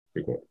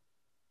Because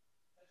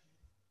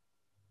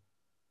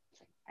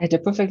I had a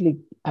perfectly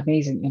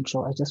amazing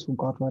intro. I just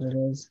forgot what it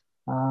is.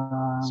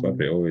 that's what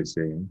they always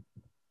say.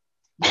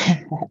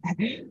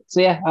 So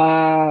yeah,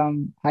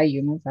 hi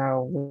humans,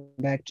 welcome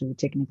back to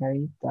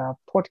Technically, the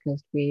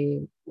podcast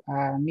where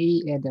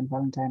me, Ed, and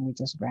Valentine we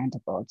just rant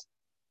about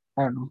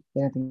I don't know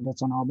anything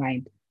that's on our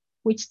mind,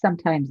 which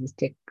sometimes is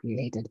tech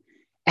related.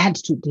 And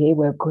today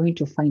we're going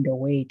to find a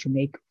way to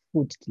make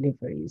food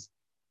deliveries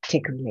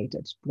tech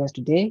related because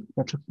today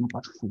we're talking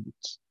about food.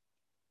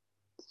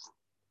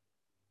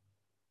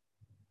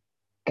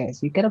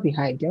 Guys, you cannot be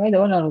hyped. Am I the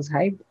one who's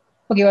hyped?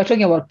 Okay, we're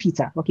talking about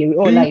pizza. Okay, we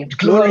all Food, lied.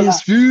 We all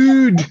glorious lied.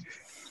 food,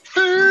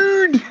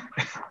 food.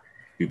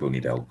 People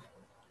need help.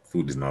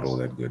 Food is not all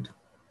that good.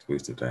 It's a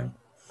waste of time.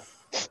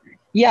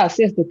 Yeah,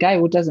 says the guy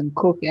who doesn't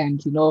cook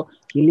and he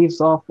lives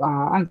off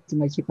answer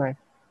my chicken.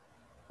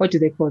 What do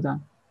they call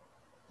them?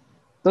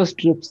 Those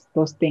drips,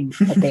 those things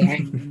that they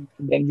hang,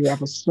 and then you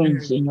have a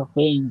syringe in your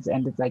veins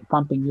and it's like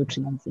pumping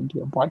nutrients into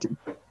your body.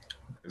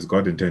 As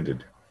God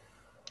intended.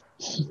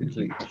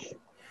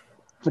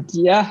 But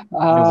yeah,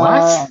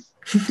 What?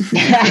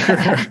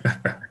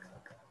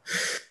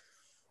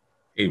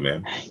 Hey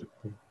man,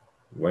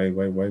 why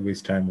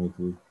waste time with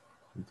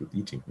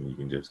eating when you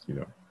can just get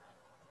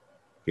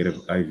an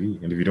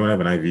IV? And if you don't have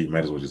an IV, you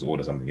might as well just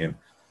order something in.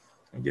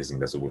 I'm guessing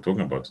that's what we're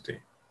talking about today,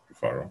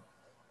 Rufaro.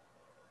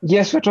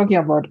 yes, we're talking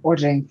about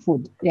ordering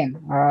food again.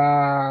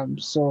 Yeah,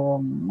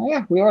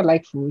 we all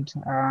like food.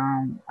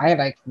 I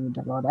like food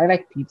a lot. I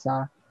like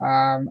pizza.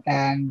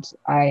 And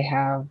I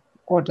have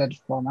ordered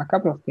from a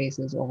couple of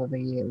places over the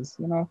years.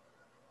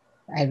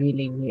 I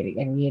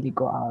really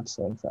go out.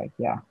 So it's like,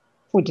 yeah,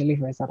 food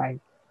deliveries are like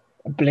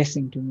a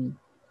blessing to me.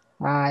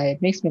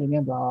 It makes me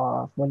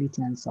remember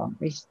Wellington's song.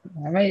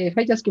 If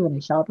I just given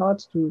a shout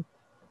out to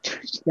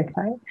the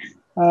guy.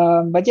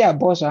 But yeah,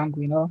 boss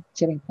hungry,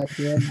 chilling at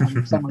home.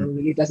 I'm someone who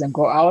really doesn't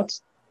go out.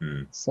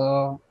 Hmm.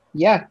 So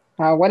yeah,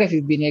 what have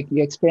you been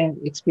your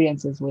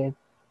experiences with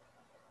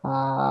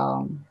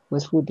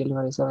food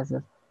delivery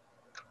services?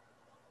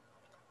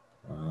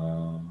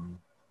 Um,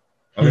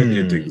 I'll let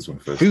Ed take this one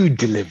first. Food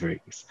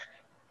deliveries.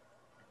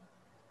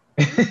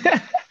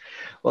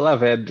 Well,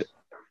 I've had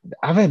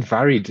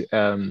varied,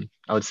 I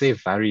would say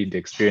varied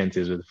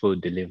experiences with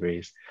food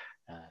deliveries.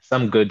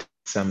 Some good,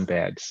 some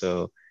bad.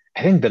 So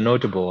I think the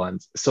notable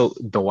ones. So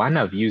the one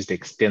I've used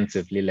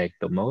extensively, like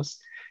the most,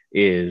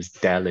 is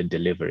Dial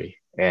Delivery,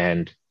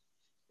 and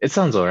it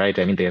sounds all right.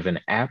 I mean, they have an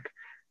app,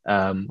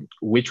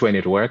 which when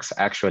it works,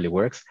 actually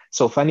works.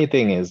 So funny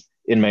thing is,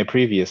 in my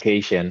previous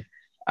location,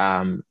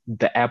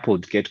 the app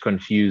would get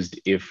confused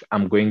if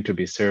I'm going to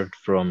be served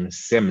from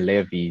Sam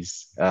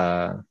Levy's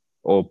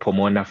or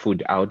Pomona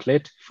Food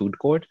Outlet, food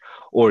court,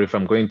 or if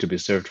I'm going to be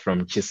served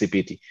from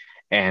Chisipiti.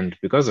 And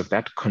because of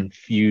that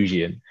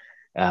confusion,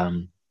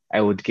 um, I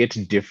would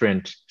get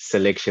different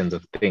selections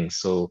of things.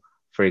 So,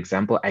 for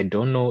example, I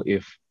don't know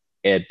if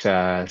at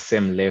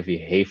Sam Levy,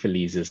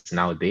 Hayfelies is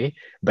now there,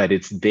 but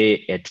it's there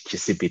at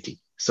Chisipiti.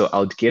 So I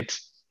would get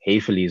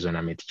Hayfelies when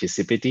I'm at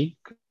Chisipiti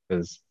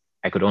because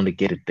I could only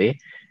get it there.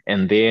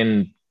 And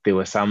then there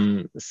were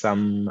some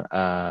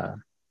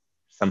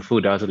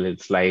food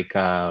outlets like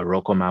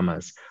Rocco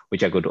Mamas,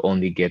 which I could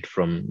only get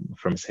from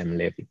Sam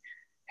Levy.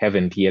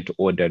 Haven't yet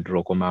ordered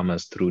Rocco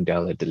Mamas through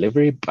Della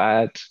Delivery,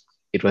 but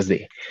it was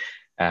there.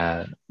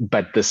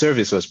 But the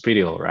service was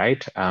pretty all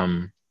right.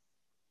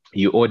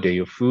 You order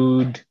your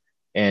food,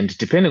 and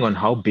depending on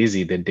how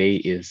busy the day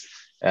is,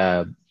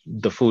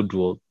 the food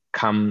will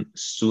come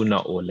sooner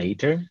or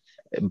later,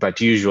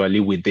 but usually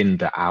within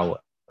the hour.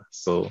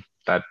 So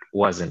that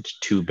wasn't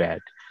too bad.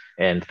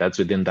 And that's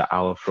within the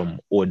hour from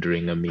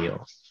ordering a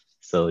meal.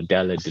 So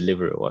Della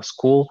Delivery was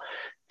cool.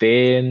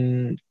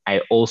 Then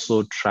I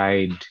also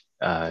tried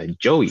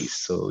Joey's.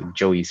 So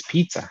Joey's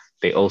Pizza.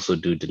 They also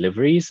do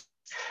deliveries.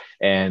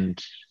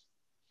 And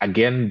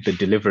again, the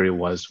delivery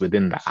was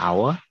within the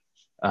hour.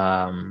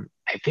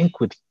 I think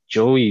with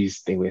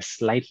Joey's, they were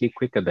slightly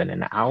quicker than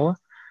an hour.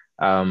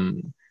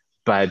 Um,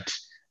 but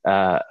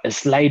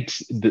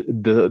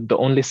the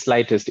only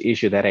slightest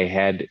issue that I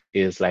had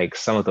is like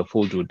some of the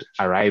food would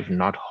arrive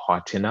not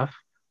hot enough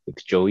with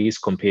Joey's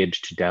compared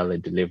to Della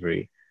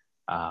Delivery.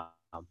 Um,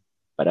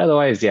 but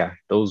otherwise, yeah,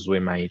 those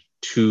were my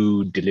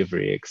two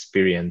delivery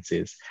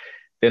experiences.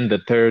 Then the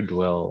third,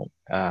 well,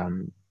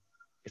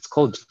 it's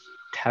called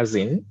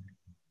Tazin.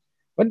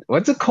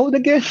 What's it called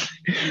again?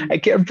 I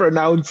can't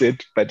pronounce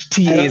it, but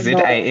I don't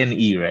know.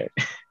 Tazine, right?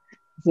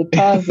 The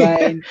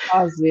Tarzan,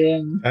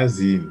 Tarzan.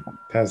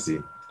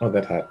 Tazine. Not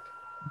that hard.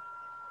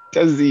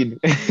 Tazine.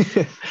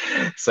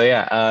 So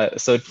yeah,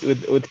 so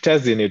with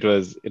Tazine, it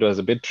was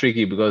a bit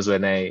tricky because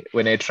when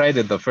I tried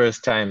it the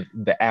first time,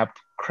 the app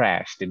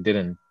crashed. It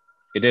didn't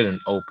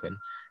open.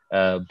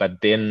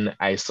 But then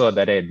I saw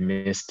that I had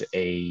missed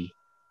a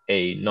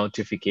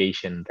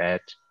notification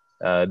that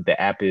the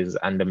app is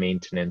under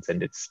maintenance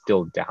and it's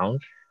still down.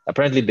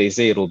 Apparently, they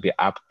say it'll be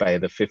up by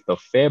the 5th of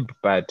Feb,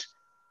 but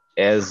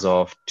as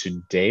of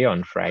today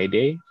on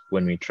Friday,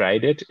 when we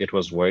tried it, it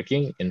was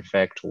working. In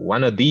fact,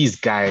 one of these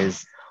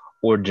guys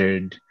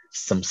ordered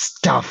some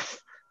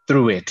stuff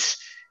through it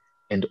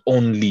and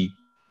only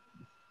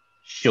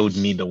showed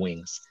me the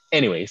wings.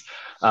 Anyways,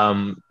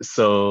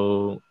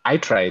 so I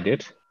tried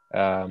it.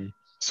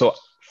 So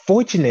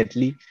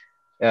fortunately,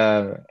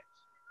 uh,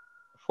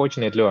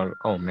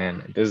 oh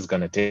man, this is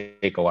gonna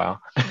take a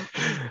while.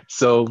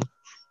 So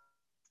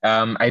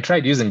I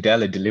tried using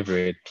Dell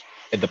Delivery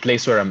at the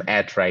place where I'm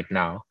at right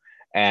now,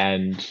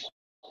 and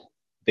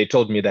they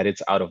told me that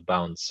it's out of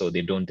bounds, so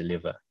they don't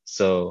deliver.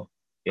 So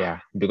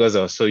yeah, because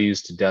I was so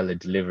used to Dell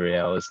Delivery,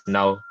 I was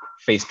now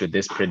faced with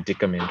this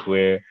predicament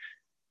where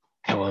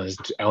I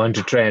want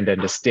to try and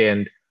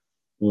understand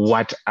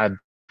what other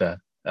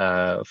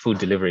food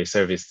delivery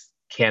service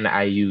can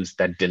I use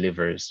that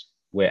delivers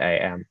where I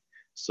am.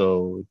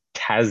 So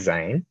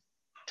Tazine,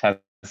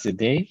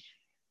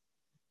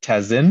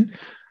 Tazin,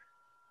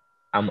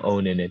 I'm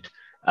owning it.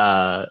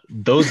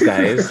 Those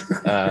guys,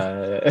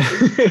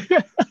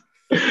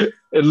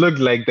 it looked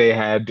like they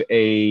had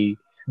a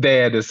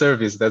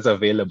service that's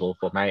available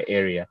for my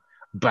area,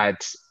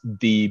 but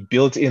the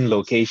built-in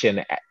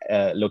location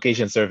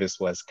service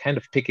was kind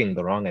of picking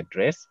the wrong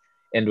address.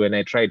 And when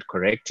I tried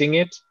correcting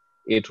it,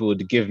 it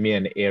would give me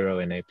an error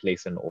when I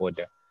place an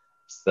order.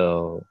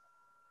 So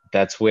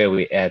that's where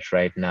we're at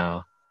right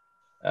now.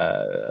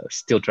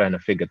 Still trying to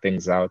figure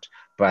things out.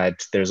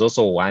 But there's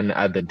also one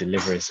other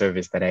delivery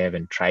service that I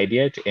haven't tried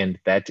yet, and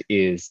that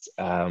is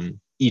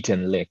Eat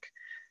and Lick.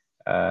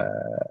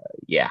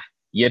 Yeah,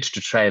 yet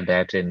to try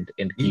that and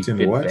give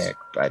feedback.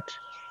 But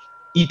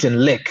Eat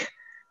and Lick.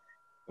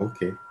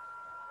 Okay.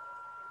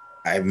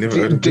 I've never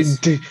heard of this.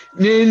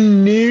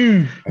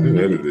 No. I've never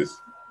heard of this.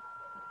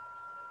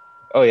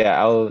 Oh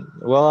yeah,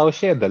 I'll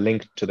share the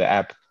link to the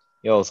app.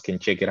 You all can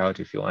check it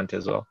out if you want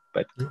as well.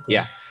 But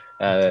yeah,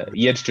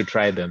 yet to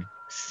try them,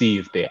 see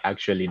if they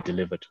actually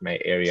deliver to my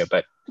area.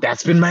 But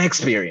that's been my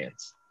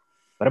experience.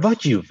 What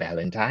about you,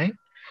 Valentine?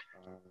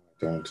 I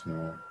don't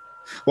know.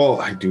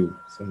 Well, I do.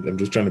 I'm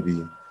trying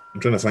to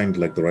find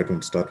like the right one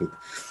to start with.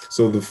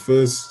 So the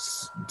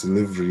first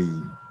delivery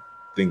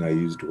thing I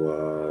used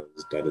was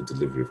Dada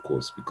Delivery, of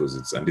course, because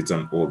it's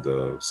on all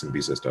the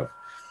Simbisa stuff.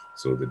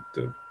 So the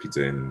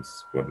pizza and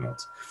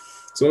whatnot.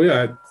 So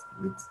yeah,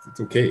 it's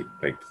okay.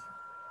 Like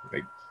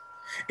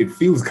it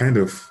feels kind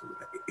of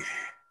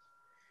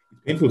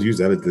painful to use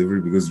Dada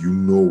Delivery because you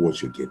know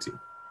what you're getting.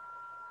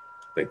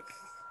 Like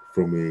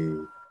from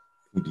a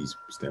foodie's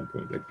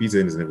standpoint, like pizza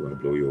is never going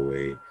to blow you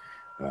away.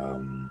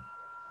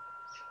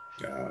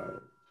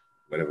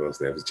 Whatever else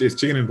they have, it's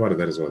chicken and part of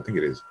that as well. I think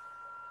it is.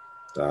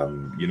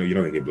 You're not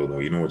gonna get blown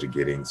away. You know what you're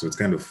getting, so it's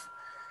kind of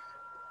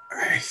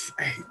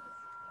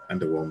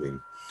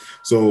underwhelming.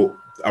 So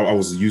I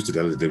was used to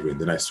Dada Delivery,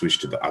 and then I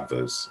switched to the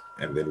others,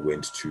 and then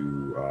went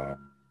to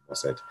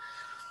what's that,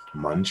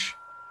 Munch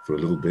for a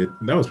little bit.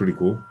 And that was pretty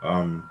cool.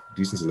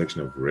 Decent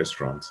selection of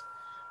restaurants.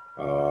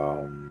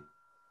 But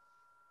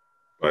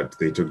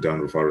they took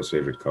down Rufaro's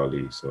favorite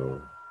Kali,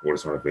 so or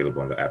it's not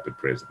available on the app at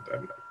present.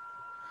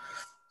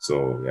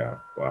 So yeah,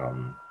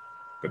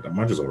 but the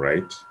Munch is all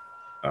right.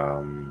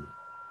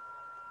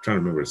 Trying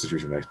to remember a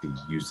situation I actually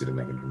used it and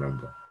I can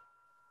remember.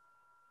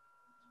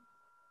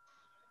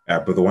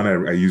 But the one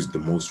I used the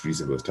most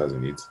recent was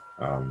Tazine Eats.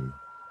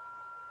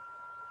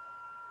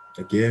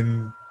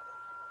 Again,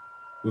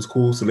 it was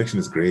cool. Selection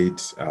is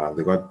great.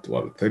 They got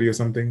 30 or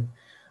something.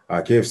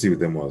 KFC with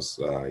them was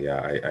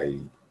I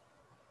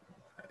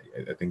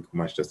think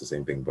much just the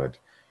same thing, but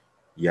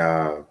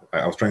yeah,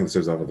 I was trying the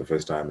service out for the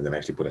first time and then I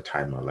actually put a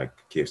timer like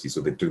KFC.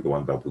 So they took the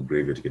one babu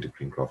gravy to get to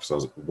cream craft. So I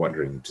was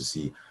wondering to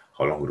see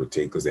how long it would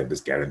take because they have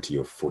this guarantee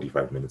of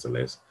 45 minutes or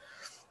less.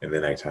 And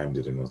then I timed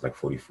it and it was like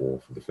 44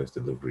 for the first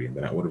delivery. And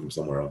then I ordered from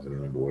somewhere else. I don't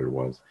remember where it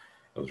was.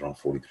 It was around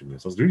 43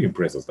 minutes. I was really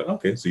impressed. I was like,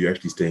 okay, so you're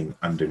actually staying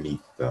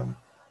underneath the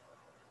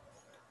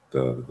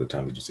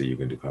time that you say you're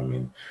going to come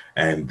in.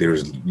 And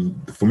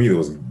for me, there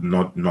was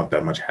not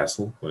that much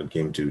hassle when it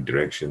came to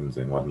directions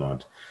and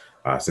whatnot.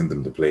 Send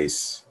them the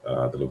place,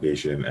 the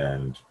location,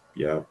 and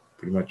yeah,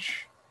 pretty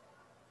much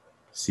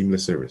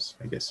seamless service,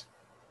 I guess.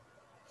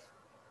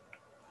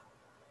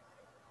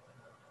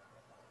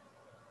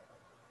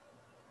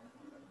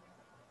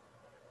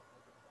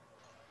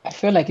 I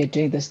feel like you're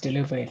doing this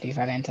deliberately,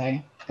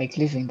 Valentine, like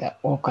leaving that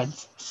awkward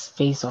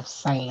space of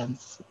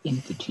silence in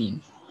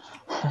between.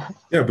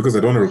 Yeah, because I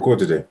don't want to record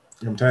today.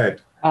 I'm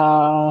tired.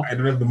 I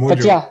don't have the mojo.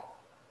 But yeah,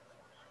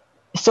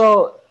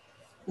 so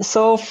it's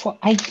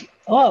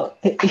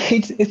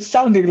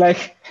sounding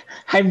like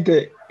I'm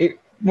the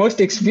most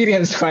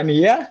experienced one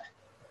here.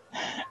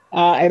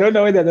 I don't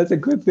know whether that's a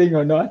good thing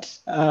or not.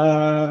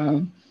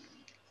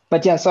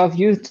 But yeah, so I've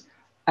used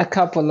a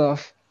couple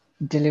of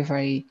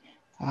delivery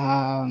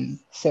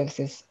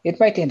services. It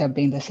might end up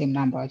being the same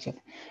number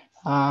actually.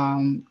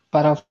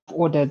 But I've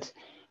ordered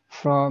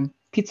from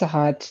Pizza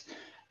Hut.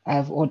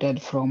 I've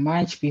ordered from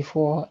Munch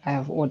before.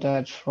 I've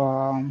ordered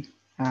from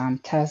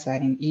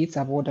Tazine Eats.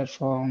 I've ordered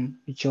from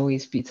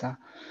Joey's Pizza.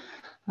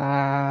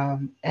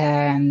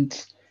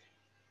 And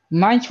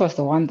Munch was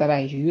the one that I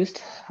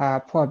used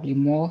probably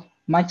more.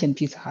 Munch and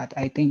Pizza Hut,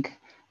 I think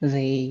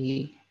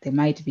they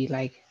might be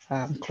like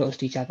close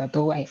to each other.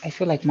 Though I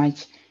feel like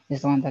Munch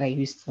is the one that I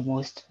used the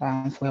most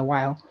for a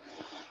while.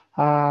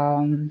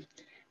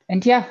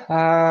 And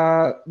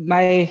yeah,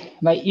 my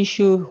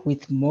issue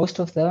with most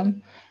of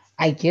them,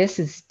 I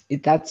guess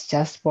that's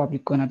just probably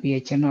gonna be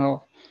a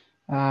general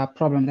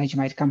problem that you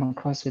might come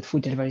across with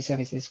food delivery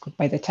services.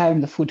 By the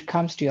time the food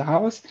comes to your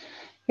house,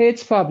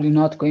 it's probably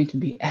not going to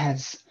be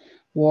as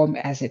warm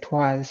as it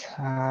was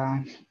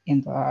when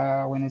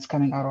it's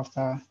coming out of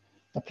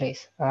the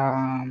place.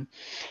 And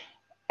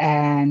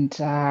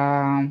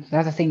the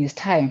other thing is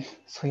time.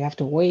 So you have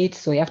to wait.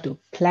 So you have to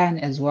plan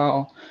as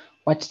well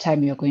what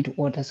time you're going to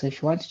order. So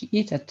if you want to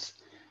eat at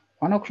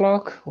 1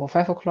 o'clock or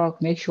 5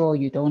 o'clock, make sure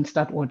you don't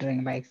start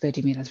ordering like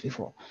 30 minutes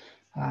before.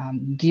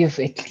 Give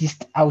at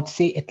least, I would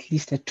say, at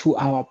least a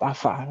 2-hour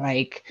buffer.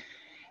 Like,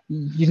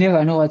 you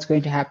never know what's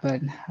going to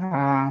happen.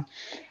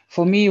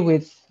 For me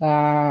with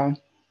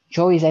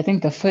Joey's, I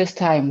think the first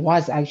time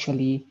was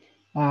actually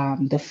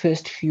the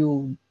first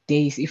few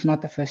days, if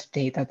not the first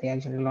day that they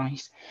actually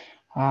launched.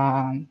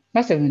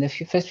 Must have been the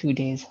first few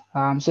days.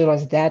 So it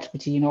was that,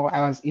 but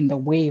I was in the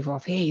wave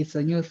of, hey, it's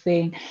a new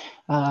thing.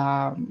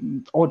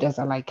 Orders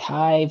are like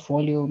high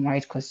volume,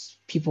 right? Because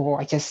people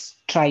are just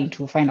trying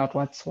to find out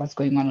what's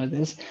going on with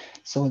this.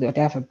 So they would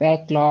have a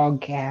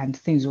backlog and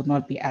things would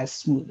not be as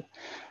smooth.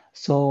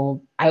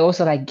 So I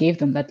also gave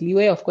them that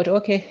leeway of going,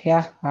 okay,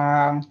 yeah,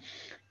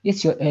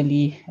 it's your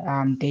early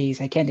days.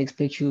 I can't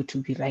expect you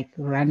to be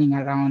running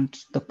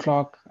around the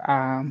clock,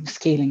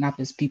 scaling up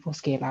as people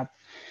scale up.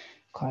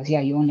 Because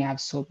you only have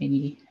so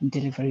many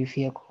delivery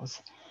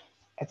vehicles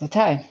at the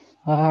time.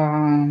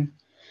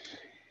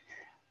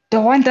 The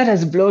one that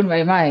has blown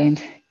my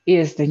mind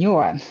is the new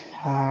one,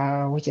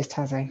 which is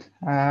Tazine.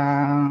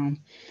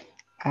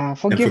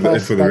 Forgive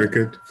us. For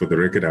the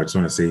record, I just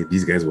want to say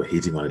these guys were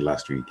hating on it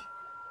last week,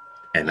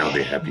 and now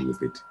they're happy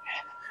with it.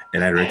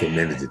 And I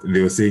recommended it. And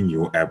they were saying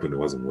your app when it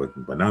wasn't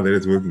working, but now that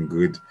it's working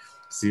good,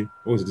 see,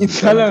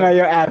 it's no longer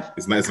your app.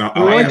 It's not.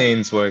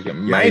 Mine's working.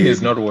 Mine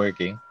is not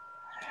working.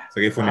 It's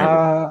okay for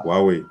now.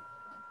 Huawei.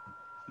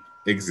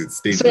 Exit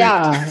stage. So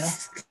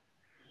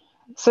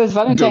so it's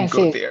Valentine's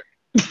Day.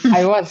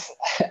 I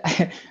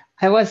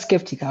was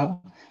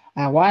skeptical.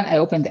 One, I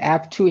opened the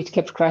app. Two, it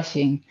kept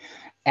crashing.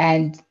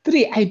 And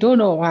three, I don't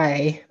know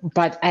why,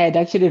 but I had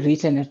actually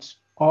written it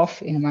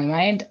off in my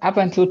mind up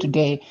until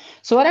today.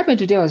 So what happened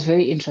today was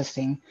very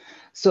interesting.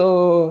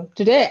 So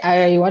today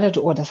I wanted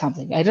to order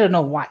something. I didn't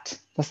know what.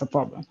 That's the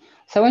problem.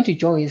 So I went to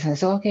Joey's and I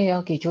said,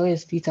 okay,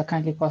 Joey's pizza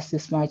currently costs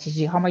this much.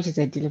 How much is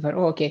it delivered?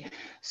 Oh, okay.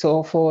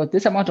 So for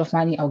this amount of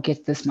money, I'll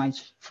get this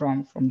much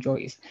from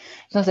Joey's.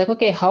 So I was like,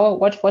 okay,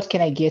 what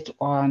can I get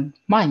on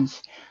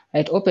Munch?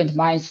 I opened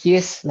Munch.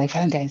 Yes, like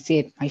Valentine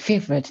said, my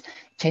favorite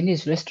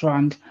Chinese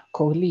restaurant,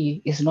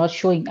 Koli, is not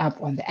showing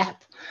up on the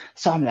app.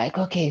 So I'm like,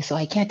 okay, so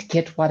I can't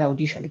get what I would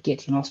usually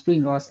get,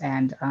 spring rolls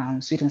and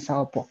sweet and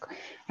sour pork,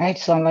 right?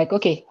 So I'm like,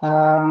 okay,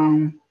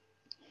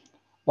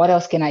 what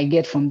else can I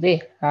get from there?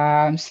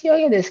 There's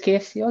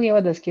KFC. Okay,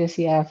 what does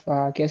KFC have?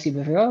 KFC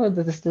buffet. Oh,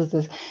 this.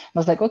 I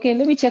was like, okay,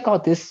 let me check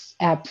out this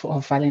app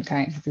of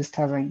Valentine's, this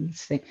Tazine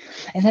thing.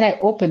 And then I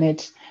open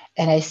it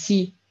and I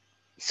see.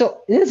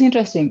 So this is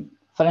interesting.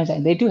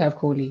 Valentine, they do have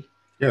Koli.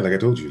 Yeah, like I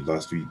told you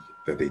last week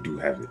that they do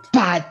have it.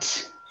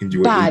 But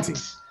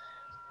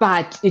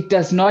it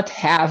does not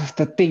have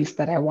the things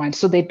that I want.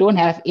 So they don't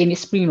have any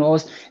spring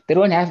rolls. They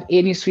don't have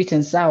any sweet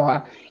and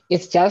sour.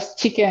 It's just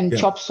chicken,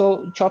 chop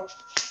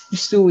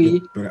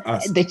suey. But I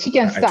asked, the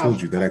chicken stuff. I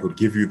told you that I could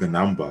give you the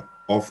number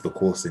of the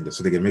call center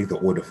so they can make the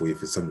order for you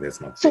if it's something that's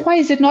not. So why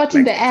is it not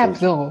in the app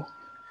though?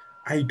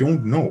 I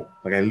don't know.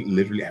 I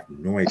literally have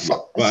no idea.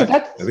 But I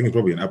think it's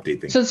probably an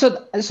update thing.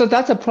 So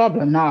that's a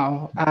problem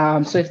now.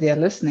 So if they're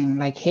listening,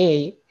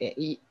 hey,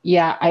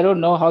 I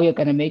don't know how you're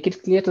gonna make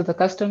it clear to the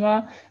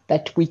customer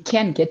that we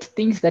can get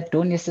things that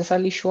don't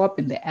necessarily show up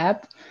in the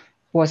app,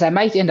 because I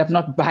might end up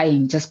not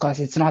buying just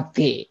because it's not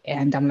there.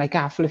 And I'm like,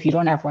 if you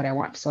don't have what I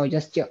want, so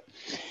just chill.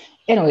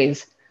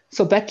 Anyways,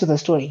 so back to the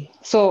story.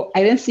 So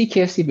I then see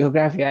KFC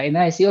biography, and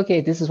then I see,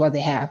 okay, this is what they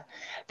have.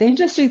 The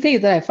interesting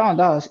thing that I found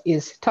out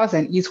is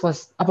Tazine Eats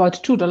was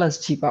about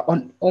 $2 cheaper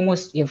on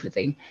almost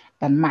everything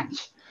than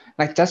Munch,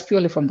 just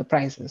purely from the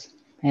prices.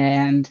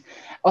 And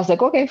I was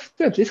like, okay,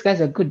 flip, these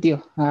guys are a good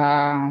deal.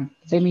 Let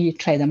me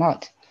try them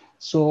out.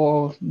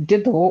 So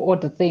did the whole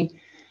order thing,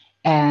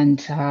 and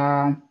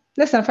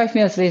less than 5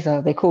 minutes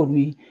later, they called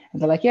me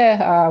and they're like,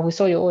 we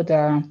saw your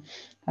order.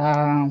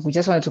 We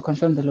just wanted to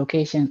confirm the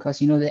location because,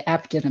 the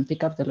app didn't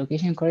pick up the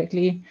location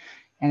correctly,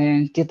 and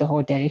then did the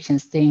whole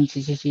directions thing.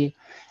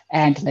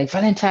 And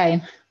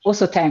Valentine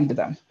also timed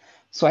them.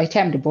 So I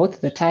timed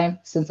both the time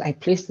since I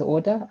placed the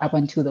order up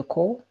until the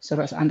call. So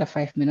it was under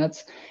 5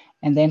 minutes.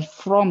 And then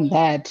from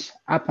that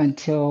up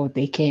until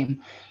they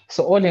came.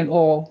 So all in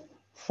all,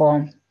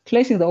 from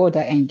placing the order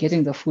and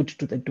getting the food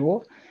to the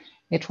door,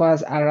 it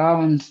was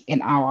around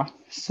an hour.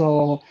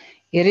 So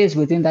it is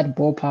within that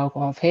ballpark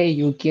of, hey,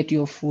 you get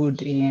your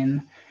food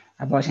in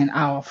about an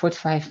hour,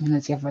 45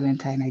 minutes. Yeah,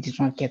 Valentine, I did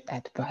not get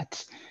that,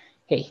 but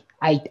hey,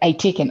 I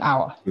take an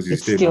hour. Because you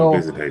stay in Mount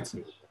Pleasant Heights.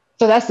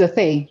 So that's the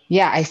thing.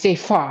 Yeah, I stay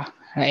far.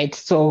 right?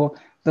 So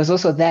there's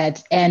also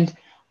that. And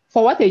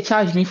for what they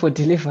charged me for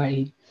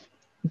delivery,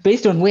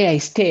 based on where I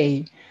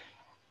stay,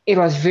 it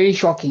was very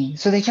shocking.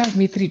 So they charged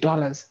me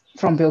 $3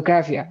 from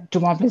Belgravia to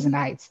Mount Pleasant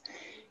Heights.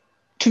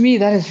 To me,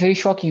 that is very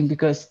shocking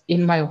because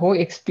in my whole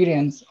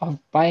experience of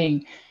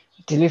buying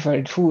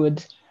delivered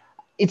food,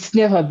 it's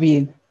never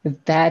been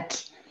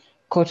that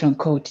quote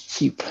unquote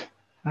cheap,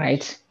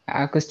 right?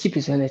 Because cheap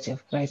is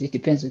relative, right? It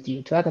depends with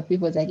you. To other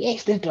people, it's like, hey,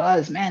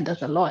 $3, man,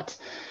 that's a lot.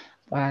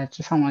 But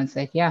to someone, it's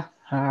like, yeah,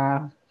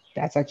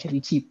 that's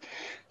actually cheap.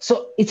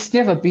 So it's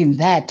never been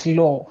that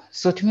low.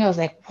 So to me, I was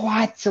like,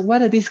 what? So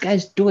what are these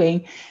guys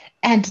doing?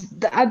 And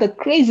the other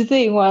crazy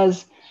thing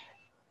was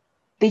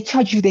they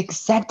charge you the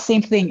exact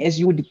same thing as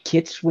you would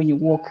get when you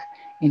walk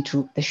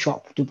into the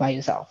shop to buy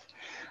yourself.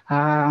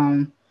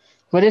 Um,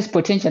 whereas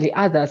potentially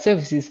other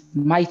services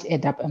might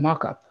add up a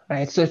markup,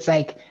 right? So it's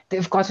like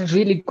they've got a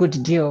really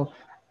good deal.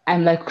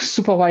 I'm like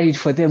super worried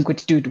for them.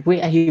 Good dude,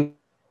 where are you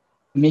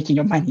making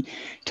your money?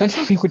 Don't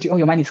tell me good, oh,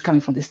 your money is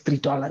coming from this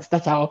 $3.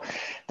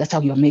 That's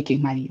how you're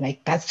making money.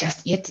 Like that's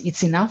just it.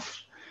 It's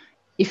enough.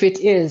 If it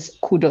is,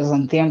 kudos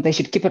on them. They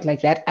should keep it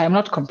like that. I'm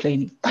not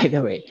complaining, by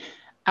the way.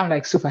 I'm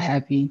like super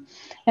happy.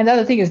 And the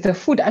other thing is the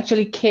food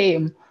actually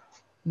came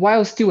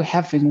while still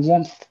having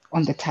warmth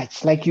on the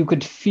touch. Like you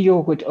could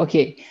feel good,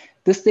 okay,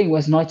 this thing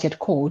was not yet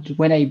cold.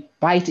 When I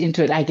bite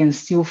into it, I can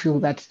still feel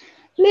that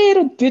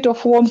little bit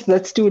of warmth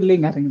that's still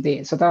lingering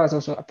there. So that was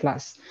also a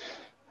plus.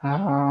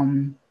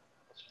 Um,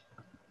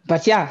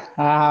 but yeah,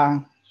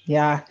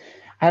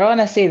 I don't want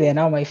to say they're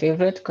now my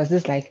favorite because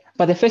it's like,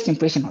 but the first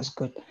impression was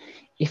good,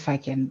 if I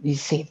can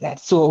say that.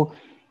 So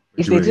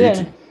But if you they were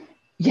hating. didn't,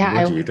 yeah,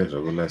 What you hated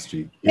about last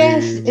week?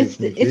 yes,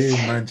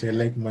 Hey, Munch, I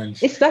like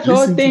Munch. it's that whole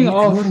Listen to thing me. I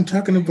know what of I'm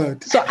talking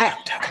about. so I know what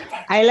I'm talking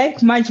about. I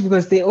like Munch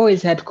because they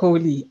always had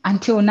Coley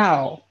until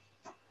now.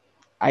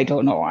 I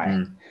don't know why.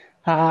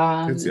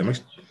 Let's see. Um, I'm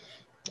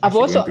I've actually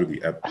going also through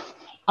the app.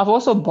 I've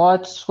also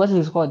bought what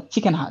is it called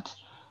Chicken Hut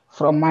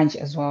from Munch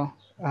as well.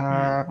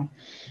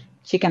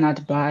 Chicken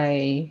Hut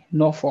by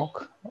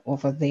Norfolk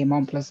over there,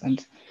 Mount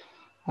Pleasant.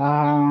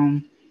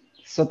 Um,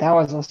 so that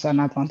was also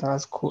another one that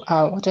was cool.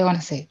 What do I want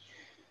to say?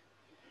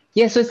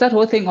 Yeah, so it's that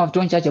whole thing of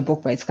don't judge a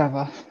book by its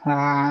cover.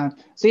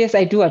 So yes,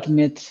 I do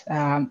admit,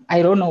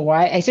 I don't know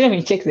why. I didn't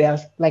even check their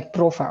like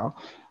profile,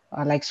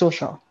 like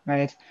social,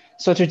 right?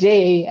 So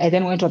today I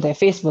then went on their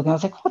Facebook and I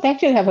was like, oh, they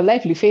actually have a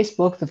lively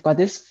Facebook. They've got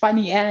this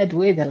funny ad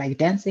where they're like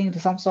dancing to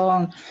some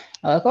song.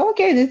 I'm like, oh,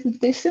 okay,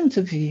 they seem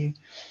to be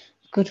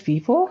good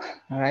people,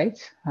 all right?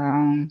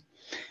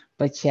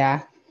 But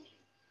yeah,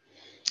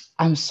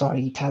 I'm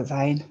sorry,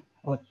 Tazine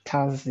or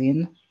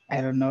Tazin.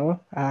 I don't know.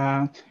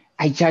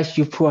 I judged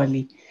you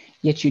poorly,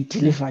 yet you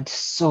delivered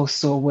so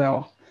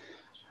well.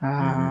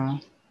 Uh,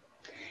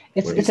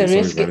 What do you it's say? a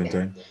Sorry, risk.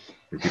 Valentine.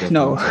 Repeat after me.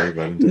 No, Sorry,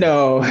 Valentine.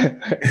 no.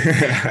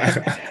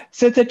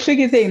 So it's a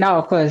tricky thing now,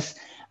 of course.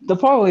 The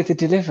problem with the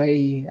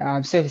delivery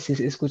services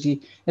is,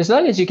 Gucci, as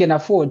long as you can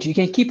afford, you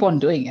can keep on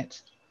doing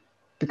it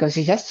because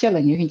you're just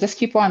chilling. You can just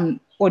keep on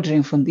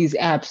ordering from these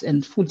apps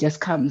and food just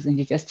comes and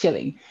you're just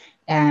chilling.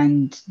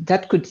 And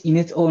that could in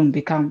its own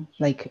become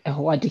like a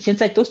whole addiction.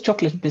 It's like those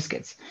chocolate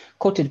biscuits,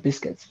 coated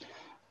biscuits.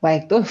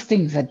 Like those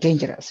things are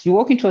dangerous. You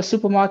walk into a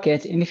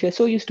supermarket and if you're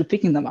so used to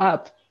picking them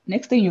up,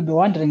 next thing you'll be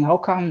wondering how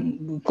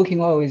come cooking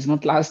oil is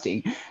not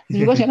lasting. It's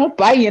because you're not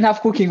buying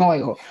enough cooking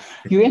oil.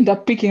 You end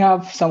up picking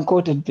up some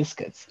coated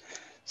biscuits.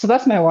 So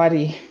that's my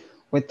worry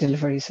with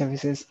delivery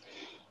services.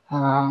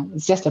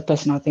 It's just a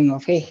personal thing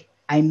of, hey,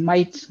 I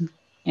might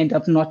end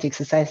up not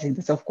exercising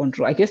the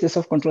self-control. I guess the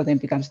self-control then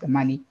becomes the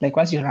money. Like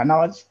once you run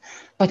out,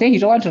 but then you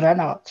don't want to run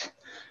out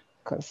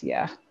because,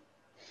 yeah.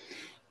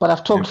 But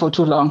I've talked Yep. for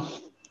too long.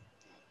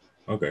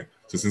 Okay.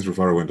 So since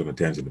Rufaro went on a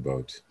tangent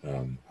about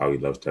how he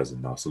loves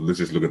Tazin now, so let's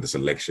just look at the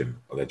selection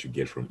that you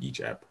get from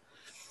each app.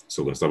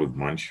 So we're going to start with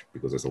Munch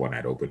because that's the one I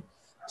had open.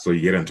 So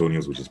you get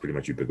Antonio's, which is pretty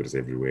much ubiquitous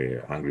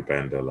everywhere. Hungry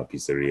Panda, La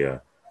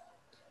Pizzeria,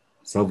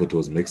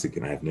 Salvatore's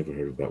Mexican. I have never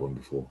heard of that one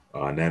before.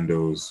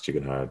 Nando's,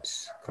 Chicken Hut,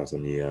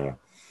 Casamia,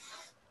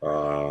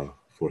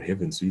 For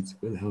Heaven Sweets.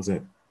 Where the hell's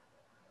that?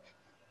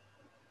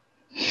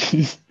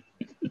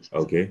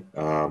 Okay.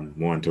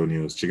 More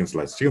Antonio's, Chicken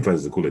Slice. Chicken Slice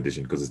is a cool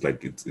addition because it's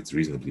like it's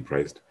reasonably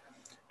priced.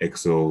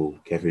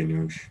 EXO, Cafe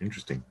Nuge.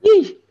 Interesting.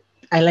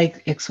 I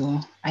like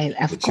EXO. The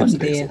I've chips gone at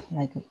there EXO.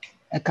 like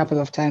a couple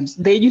of times.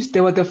 They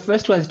were the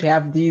first ones to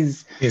have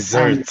these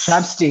Desserts.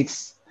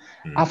 drumsticks.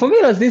 For me,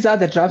 it was these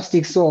other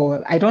drumsticks.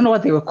 So I don't know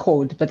what they were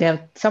called, but they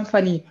have some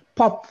funny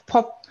pop.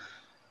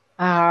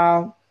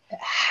 Uh,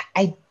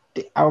 I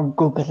I'll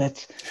Google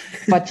it.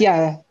 But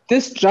yeah,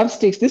 this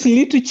drumsticks, this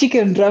little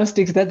chicken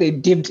drumsticks that they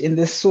dipped in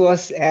the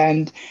sauce,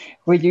 and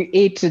when you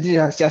ate it, it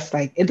was just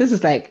like, and this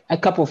is like a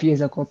couple of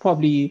years ago,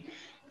 probably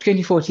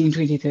 2014,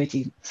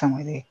 2013,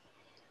 somewhere there.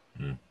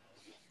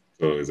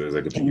 So is there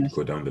a good thing you'd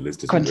go down the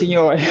list as Continue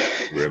on.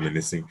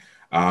 reminiscing?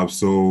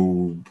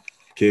 So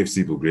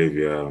KFC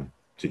Bulgravia,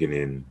 Chicken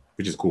Inn,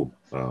 which is cool.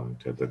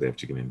 That they have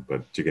Chicken Inn,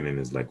 but Chicken Inn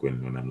is like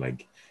when I'm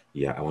like,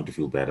 yeah, I want to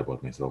feel bad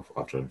about myself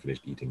after I'm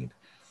finished eating it.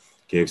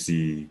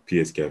 KFC,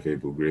 PS Cafe,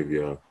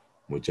 Bulgravia,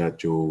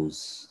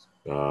 Muchachos,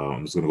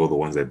 I'm just gonna go the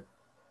ones that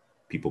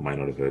people might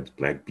not have heard.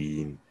 Black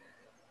Bean,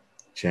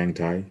 Chiang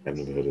Thai. I've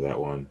never heard of that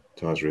one.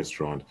 Taj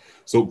Restaurant.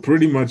 So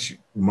pretty much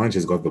Munch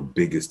has got the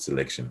biggest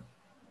selection.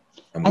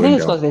 I'm I going think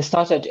it's down. because they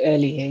started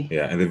early, hey?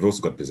 Yeah, and they've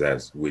also got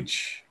Pizzazz,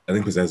 which I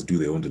think Pizzazz do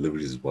their own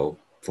deliveries as well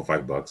for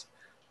 $5,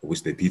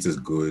 which their pizza's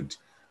good.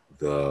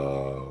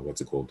 The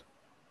what's it called?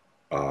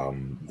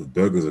 The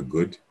burgers are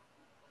good.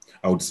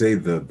 I would say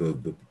the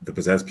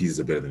Pizzazz pizzas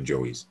are better than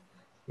Joey's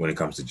when it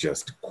comes to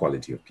just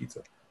quality of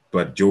pizza.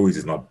 But Joey's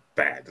is not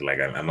bad. Like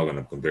I'm not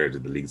gonna compare it to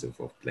the leagues of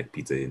like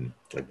pizza in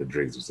like the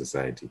dregs of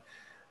society.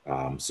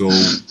 So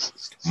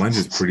Munch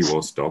is pretty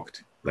well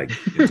stocked, like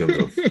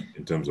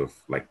in terms of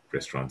like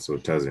restaurants. So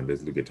Tazin,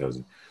 let's look at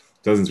Tazin.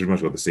 Tazin's pretty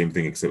much got the same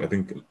thing, except I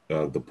think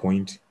the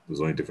Point was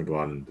the only different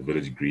one. The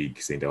Village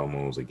Greek, St.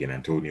 Elmo's, again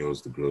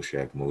Antonio's, the Grill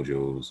Shack,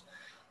 Mojo's,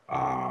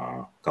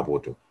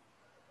 Capoto.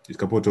 Is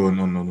Capoto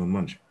on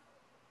Munch?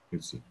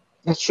 Let's see.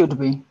 It should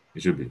be.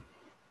 It should be.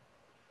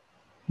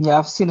 Yeah,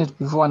 I've seen it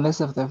before, unless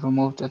if they've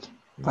removed it.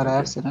 But I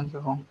have Okay. seen it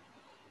before.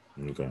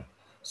 Okay.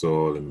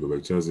 So let me go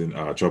back. Tazin,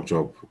 Chop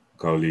Chop,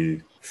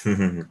 Kauli,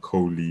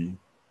 Koli,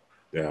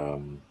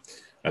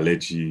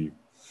 Alechi,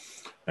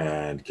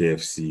 and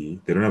KFC.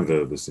 They don't have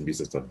the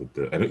Simbisa stuff.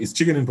 But is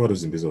chicken in part of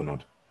Simbisa or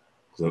not?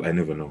 Because I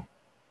never know.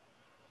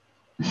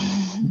 I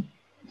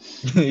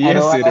don't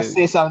Yes, want it to is.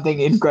 say something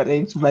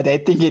incorrect, but I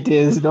think it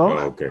is, no?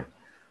 Oh, okay.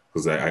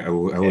 Because I Yeah,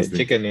 was thinking.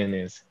 chicken in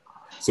is.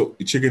 So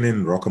chicken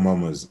in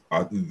Rockamama's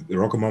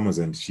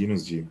and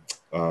Chino's G,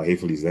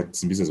 Hayfully's, that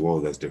Simbisa as well,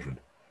 that's different.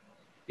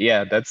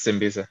 Yeah, that's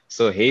Simbisa.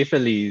 So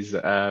Hayfeli's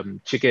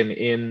chicken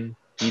in,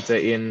 pizza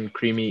in,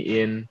 creamy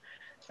in,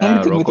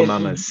 Anything with an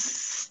Rokomama in.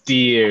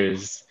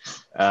 steers.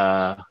 What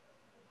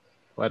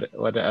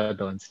are the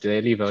other ones? Did I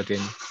leave out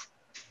in?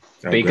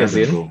 Baker's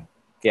Grab and in. go.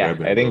 Yeah,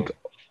 Grab and I think. go.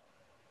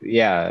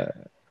 Yeah.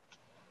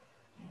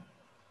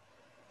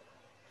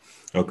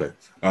 Okay.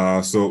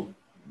 So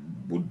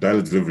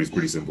dial delivery is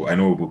pretty simple. I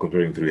know we're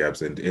comparing 3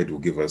 apps, and Ed will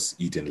give us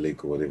Eat and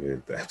Lake or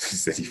whatever the app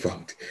is that he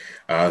found.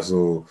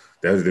 So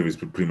dial delivery is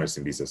pretty much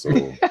Simbisa.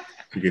 So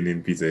chicken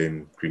in, pizza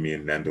in, creamy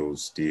in,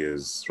 Nando's,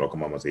 Steers,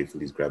 Rockamama's,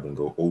 Hayfully's, Grab and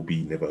Go. OB,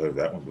 never heard of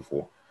that one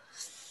before.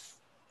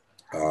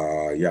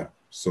 Yeah.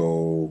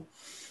 So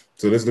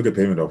let's look at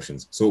payment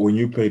options. So when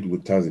you paid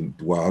with Tazin,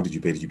 how did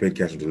you pay? Did you pay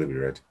cash on delivery,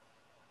 right?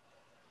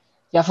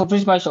 Yeah, for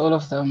pretty much all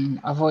of them,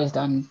 I've always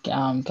done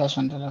cash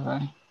on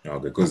delivery.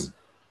 Okay, because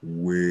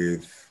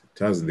with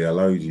Tazin, they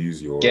allow you to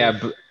use your Yeah,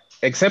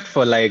 except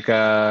for like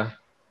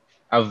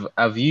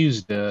I've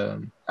used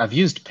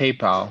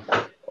PayPal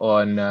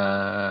on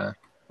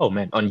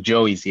on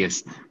Joey's.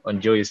 Yes,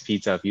 on Joey's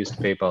Pizza I've used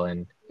PayPal,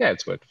 and yeah,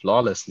 it's worked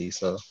flawlessly.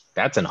 So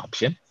that's an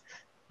option.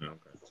 Okay.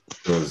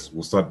 Because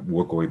we'll start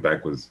work our way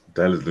backwards.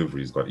 Dial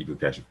Delivery's got Eco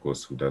Cash, of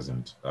course. Who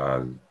doesn't?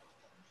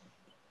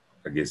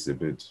 I guess a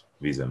bit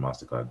Visa and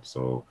Mastercard.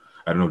 So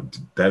I don't know.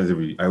 Dial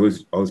Delivery. I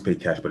always pay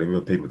cash, but I've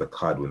never paid with a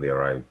card when they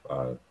arrive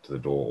to the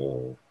door,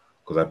 or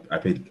because I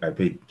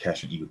paid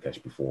cash and Eco Cash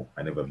before.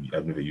 I've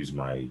never used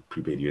my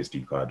prepaid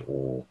USD card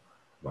or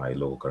my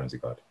local currency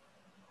card.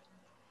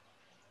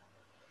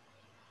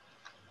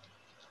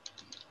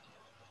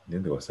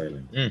 Then they were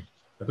silent. I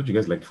thought you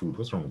guys liked food.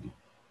 What's wrong with you?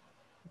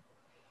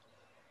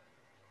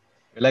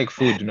 We like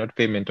food, not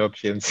payment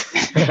options.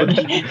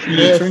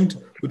 We're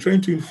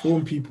trying to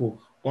inform people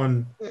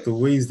on the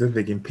ways that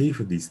they can pay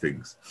for these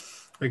things.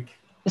 Like,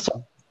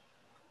 So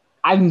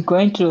I'm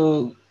going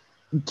to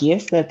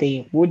guess that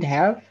they would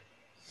have.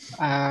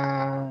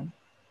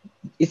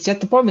 It's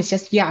just the problem is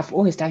just I've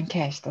always done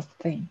cash. That's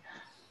the thing.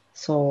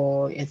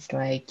 So it's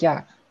like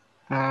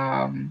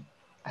I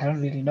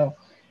don't really know.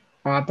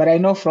 But I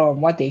know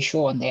from what they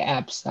show on their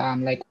apps,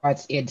 like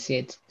what Ed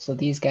said. So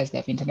these guys, they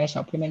have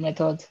international payment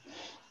methods.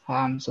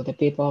 So the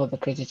PayPal, the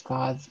credit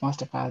cards,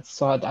 Mastercards.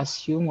 So I'd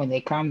assume when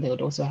they come, they would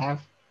also have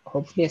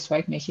hopefully a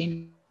swipe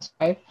machine.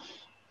 Swipe.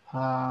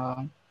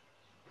 Oh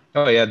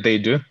yeah, they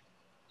do.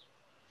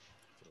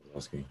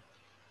 asking,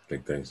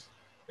 like, guys,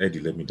 Eddie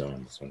let me down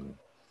on this one.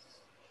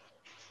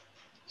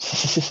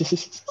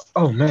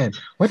 Oh man,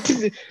 what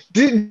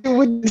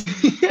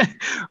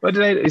what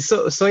did I?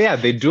 So yeah,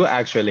 they do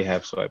actually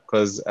have swipe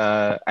because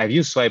I've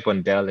used swipe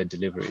on Dell and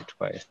delivery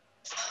twice.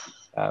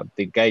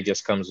 The guy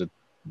just comes with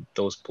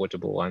those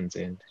portable ones,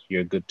 and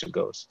you're good to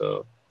go.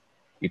 So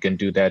you can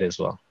do that as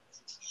well.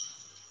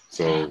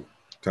 So,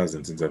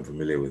 Tazin, since I'm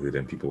familiar with it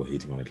and people were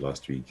hating on it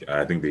last week,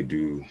 I think they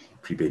do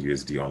prepaid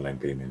USD online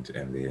payment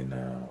and then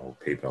or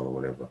PayPal or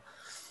whatever,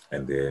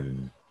 and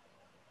then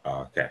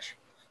cash.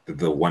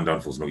 The one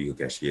downfall is no Eco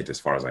Cash yet, as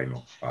far as I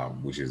know,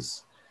 which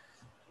is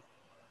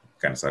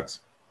kind of sucks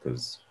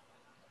because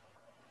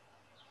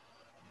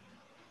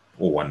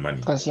or one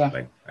money.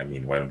 Like, I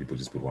mean, why don't people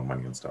just put one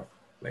money on stuff?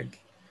 Like,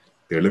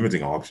 they're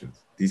limiting our options.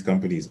 These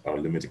companies are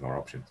limiting our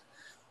options.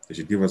 They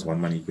should give us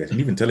one money cash and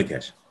even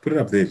telecash. Put it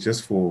up there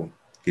just for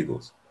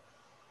giggles.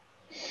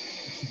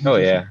 Oh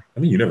yeah. I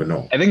mean, you never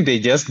know. I think they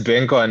just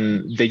bank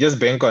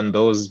on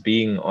those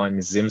being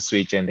on Zim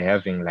Switch and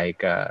having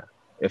like a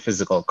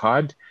physical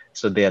card.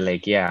 So they're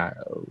like, yeah,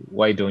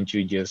 why don't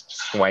you just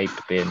swipe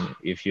then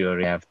if you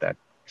already have that?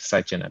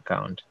 such an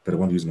account. But I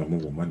want to use my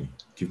mobile money.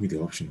 Give me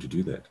the option to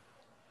do that.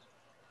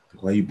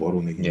 Why are you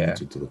bottlenecking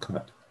me to the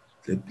card?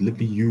 Let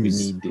me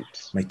use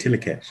my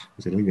telecash,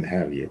 which I don't even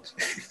have yet.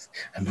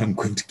 I'm not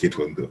going to get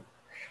one though.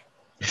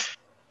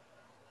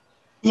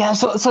 Yeah,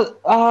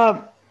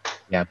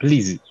 yeah,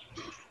 please.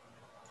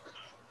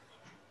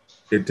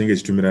 I think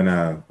it's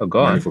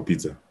money for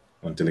pizza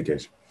on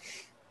telecash.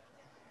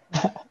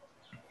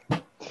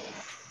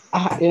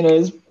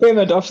 It's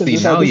payment options.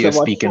 See, now you're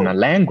speaking a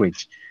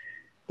language.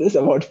 This is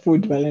about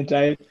food,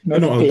 Valentine.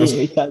 Not paying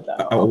each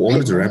other. I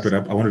wanted to wrap it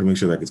up. I wanted to make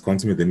sure that it's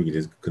consummate. Then we can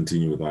just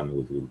continue with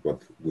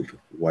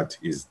what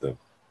is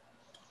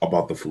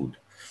about the food.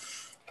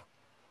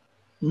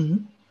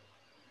 Mm-hmm.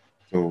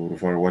 So,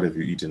 Rufaro, what have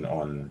you eaten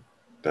on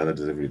the other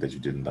delivery that you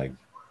didn't like?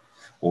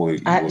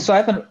 So I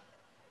haven't.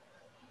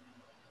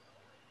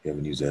 You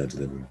haven't used that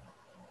delivery.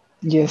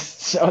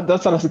 Yes,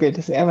 that's what I was going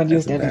to say. I haven't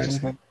used daily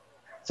delivery.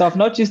 So I've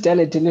not used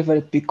daily delivery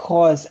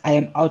because I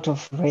am out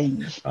of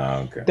range.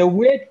 Okay. The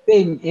weird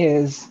thing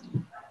is,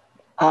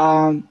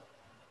 in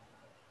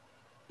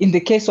the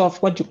case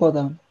of what you call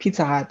them,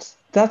 Pizza Hut,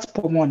 that's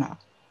Pomona.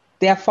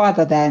 They are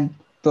farther than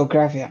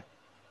Belgravia,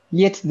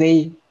 yet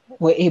they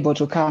were able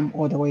to come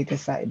all the way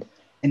this side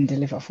and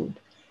deliver food.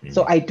 Mm-hmm.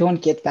 So I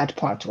don't get that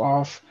part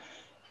of,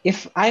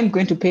 if I'm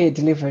going to pay a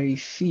delivery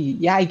fee,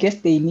 yeah, I guess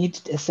they need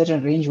a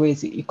certain range where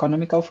it's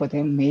economical for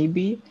them,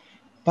 maybe.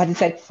 But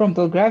it's like from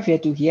Belgravia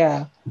to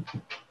here,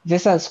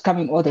 versus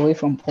coming all the way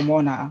from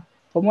Pomona.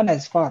 Pomona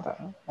is farther.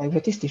 Like,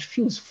 at least it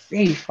feels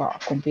very far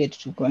compared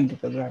to going to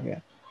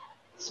Belgravia.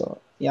 So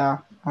yeah,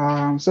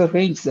 so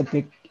range is a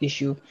big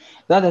issue.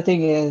 The other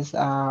thing is,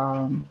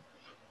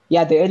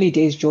 yeah, the early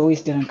days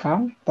Joey's didn't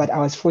come, but I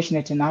was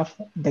fortunate enough.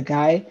 The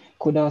guy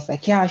was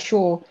like, yeah,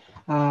 sure,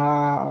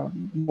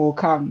 will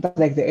come. That's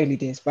like the early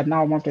days. But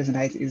now Mount Pleasant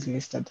Heights is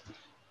listed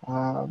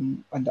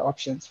on the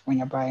options when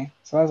you're buying.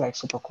 So that's like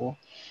super cool.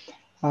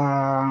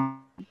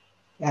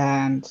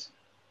 And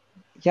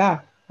yeah,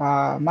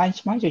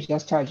 Munch will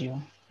just charge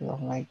you. So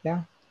I'm like,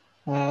 yeah,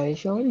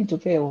 if you're willing to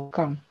pay, we'll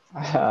come.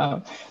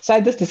 So I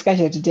had this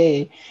discussion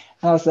today.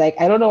 I was like,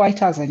 I don't know why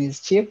Tarzan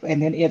is cheap.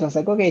 And then Ed was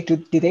like, okay,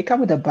 did they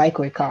come with a bike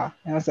or a car?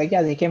 And I was like,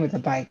 yeah, they came with a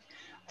bike.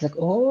 I was like,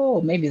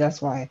 oh, maybe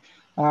that's why.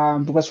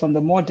 Because from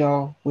the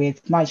model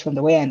with Munch, from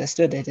the way I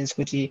understood it, is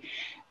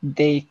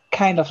they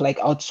kind of like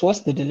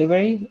outsource the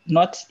delivery,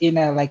 not in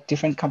a like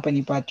different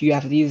company, but you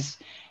have these,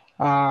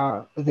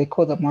 they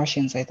call them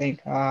Martians, I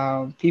think.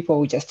 People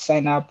who just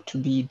sign up to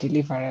be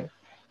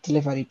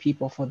delivery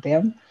people for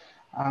them.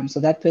 So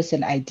that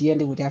person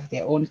ideally would have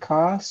their own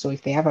car. So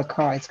if they have a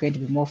car, it's going to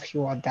be more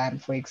fuel than,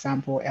 for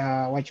example,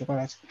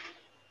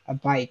 a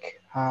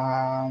bike.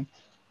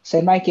 So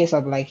in my case,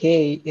 I'm like,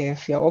 hey,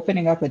 if you're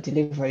opening up a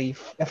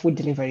food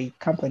delivery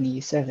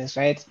company service,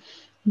 right?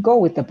 Go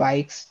with the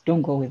bikes,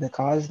 don't go with the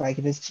cars. Like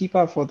if it's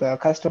cheaper for the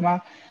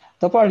customer,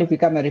 they'll probably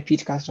become a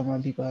repeat customer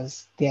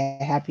because they're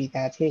happy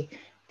that, hey,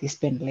 they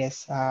spend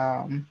less.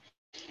 And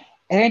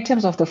in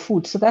terms of the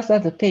food, so that's the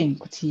other thing,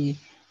 Kuti.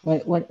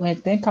 When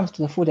it then comes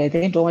to the food, I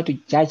then don't want to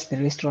judge the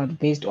restaurant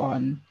based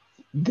on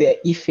the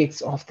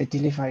effects of the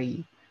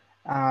delivery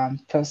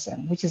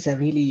person, which is a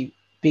really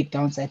big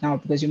downside now,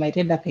 because you might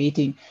end up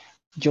hating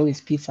Joey's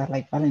Pizza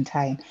like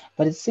Valentine,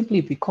 but it's simply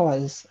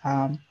because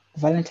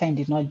Valentine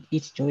did not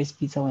eat Joey's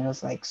Pizza when it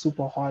was like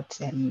super hot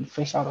and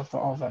fresh out of the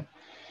oven.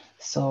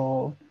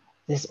 So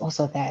there's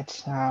also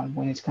that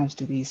when it comes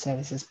to these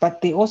services,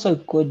 but they also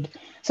could.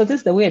 So this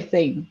is the weird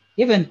thing.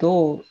 Even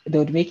though they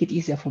would make it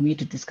easier for me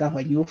to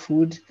discover new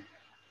food,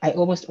 I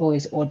almost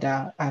always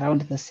order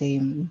around the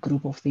same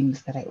group of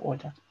things that I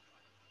order.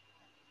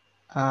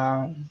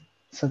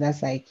 So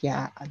that's like,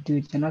 yeah,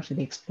 dude, you're not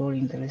really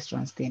exploring the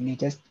restaurants then. You're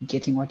just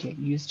getting what you're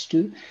used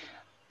to.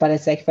 But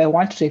it's like, if I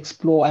want to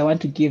explore, I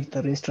want to give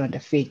the restaurant a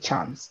fair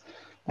chance.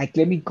 Like,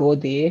 let me go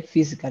there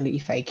physically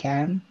if I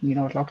can,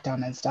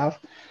 lockdown and stuff.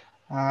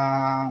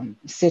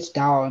 Sit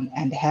down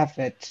and have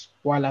it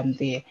while I'm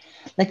there.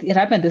 Like it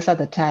happened this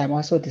other time. I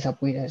was so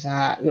disappointed.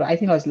 I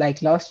think it was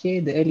like last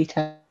year, the early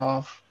time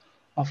of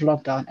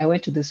lockdown. I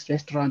went to this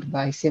restaurant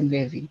by Sam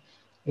Levy,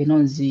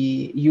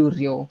 the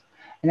Yurio,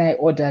 and I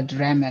ordered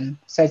ramen.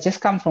 So I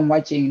just come from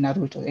watching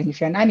Naruto, and if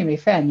you're an anime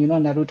fan,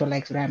 Naruto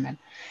likes ramen.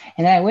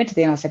 And then I went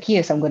there and I was like,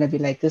 yes, I'm gonna be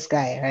like this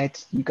guy,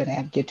 right? You're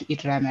gonna get to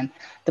eat ramen.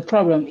 The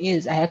problem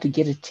is I had to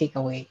get a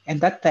takeaway,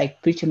 and that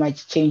like pretty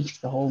much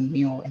changed the whole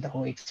meal and the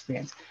whole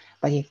experience.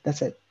 But yeah,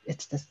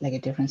 it's just like a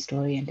different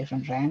story and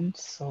different rant.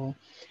 So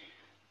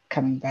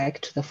coming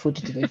back to the food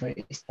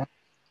delivery stuff.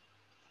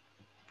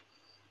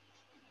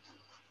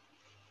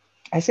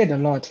 I said a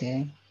lot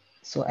here,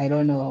 so I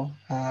don't know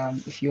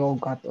if you all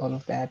got all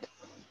of that.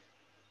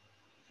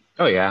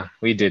 Oh yeah,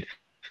 we did.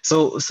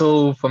 So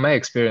for my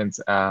experience,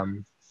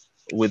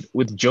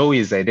 with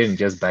Joey's, I didn't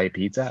just buy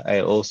pizza. I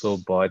also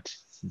bought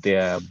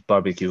their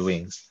barbecue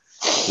wings,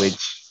 which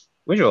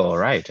were all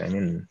right. I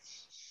mean,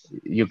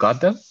 you got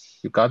them?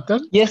 You got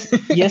them? Yes,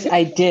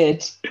 I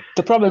did.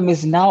 The problem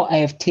is now I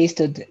have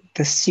tasted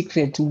the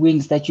secret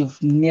wings that you've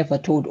never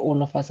told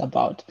all of us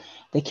about,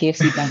 the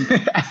KFC bun.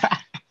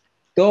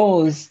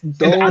 those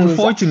And are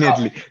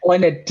unfortunately,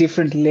 on a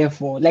different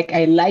level. Like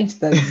I liked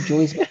the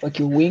Joy's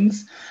barbecue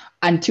wings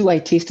until I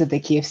tasted the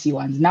KFC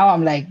ones. Now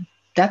I'm like,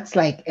 that's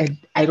like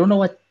I don't know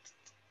what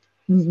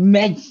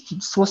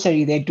magic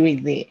sorcery they're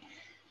doing there.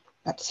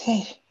 But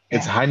hey,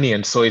 it's yeah. honey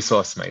and soy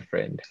sauce, my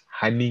friend.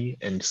 Honey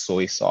and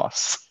soy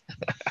sauce.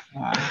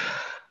 Uh,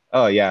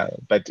 Oh yeah,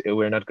 but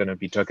we're not going to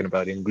be talking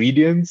about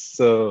ingredients.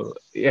 So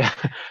yeah,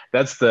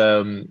 that's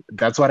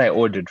what I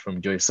ordered from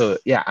Joey. So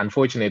yeah,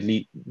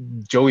 unfortunately,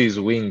 Joey's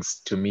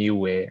wings to me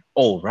were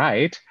all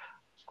right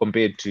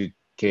compared to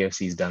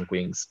KFC's dunk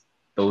wings.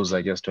 Those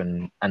are just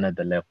on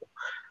another level.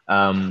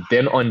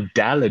 Then on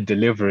dollar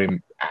delivery,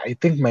 I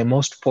think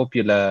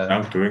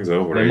Dunked wings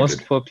are my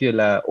most overrated.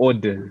 popular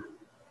order.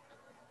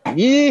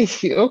 Yeah,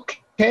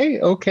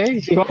 okay.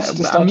 she wants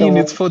to I start a mean,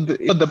 it's war. for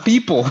the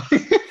people.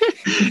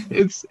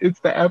 It's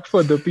the app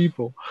for the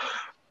people.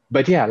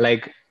 But yeah,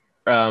 like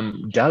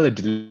dollar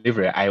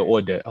delivery,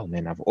 oh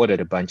man, I've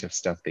ordered a bunch of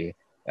stuff there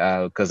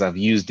because I've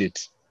used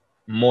it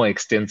more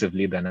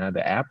extensively than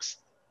other apps.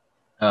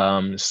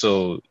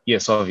 So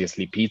yes,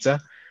 obviously pizza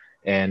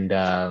and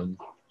uh,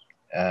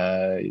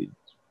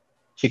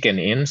 chicken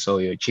in, so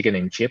your chicken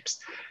and chips,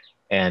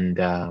 and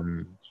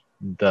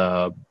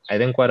the I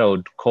think what I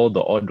would call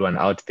the odd one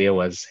out there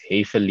was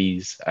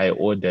Hayfeli's. I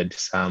ordered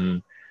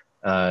some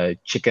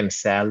chicken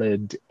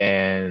salad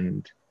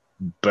and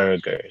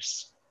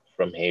burgers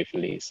from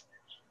Hayfeli's.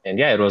 And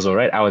yeah, it was all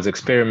right. I was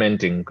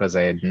experimenting because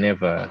I had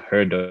never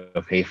heard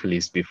of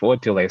Hayfeli's before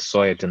till I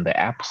saw it in the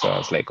app. So I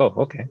was like, oh,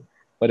 okay,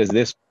 what is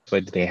this?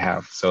 What do they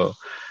have? So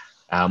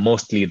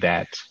mostly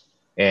that.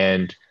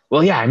 And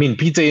well, yeah, I mean,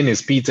 pizza in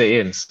is pizza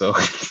in.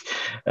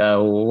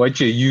 So what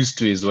you're used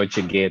to is what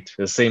you get.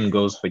 The same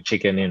goes for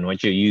chicken in.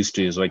 What you're used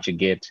to is what you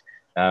get.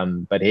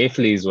 But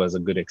Heffley's was a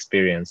good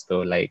experience,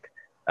 though. Like,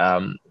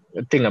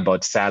 the thing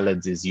about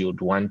salads is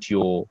you'd want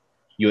your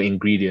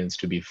ingredients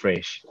to be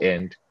fresh,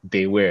 and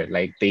they were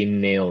like they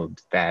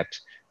nailed that.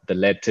 The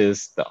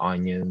lettuce, the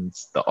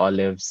onions, the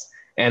olives,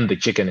 and the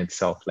chicken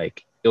itself,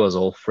 like it was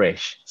all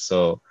fresh.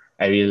 So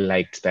I really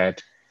liked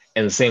that.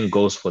 And the same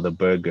goes for the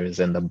burgers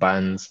and the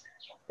buns.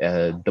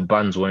 The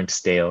buns weren't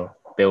stale.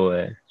 They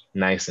were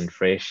nice and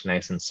fresh,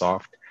 nice and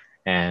soft.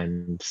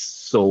 And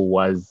so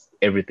was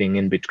everything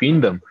in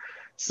between them.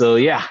 So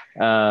yeah,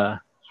 that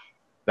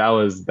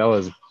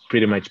was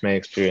pretty much my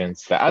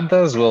experience. The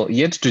others will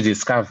yet to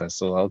discover,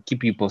 so I'll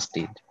keep you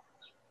posted.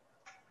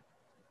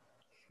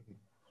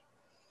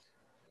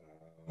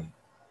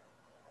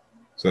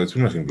 So it's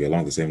pretty much going to be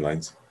along the same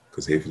lines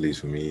because Hayfeli's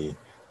for me,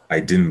 I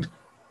didn't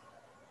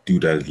do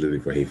that delivery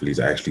for Hayfeli's.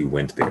 I actually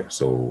went there.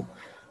 So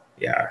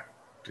yeah,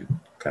 it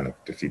kind of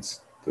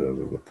defeats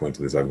the point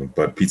of this argument.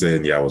 But Pizza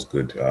Inn, yeah, was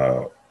good.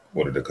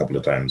 Ordered a couple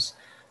of times.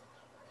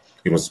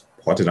 It was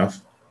hot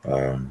enough. I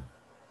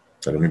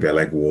don't know, maybe I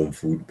like warm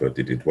food, but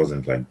it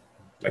wasn't like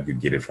you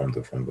get it from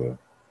the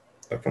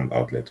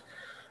outlet.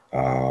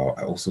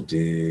 I also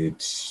did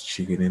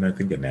chicken in, I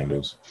think, at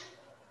Nando's,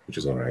 which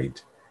is all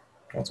right,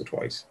 once or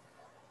twice.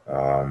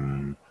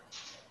 Um,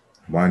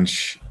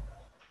 Munch,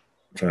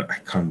 I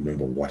can't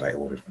remember what I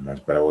ordered from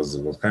Munch, but I was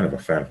kind of a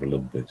fan for a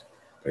little bit.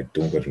 I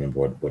don't quite remember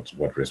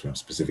what restaurant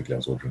specifically I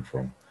was ordering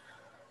from.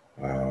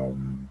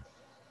 Um,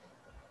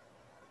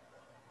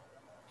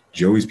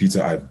 Joey's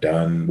Pizza, I've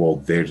done, well,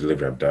 their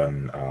delivery I've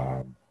done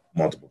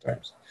multiple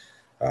times.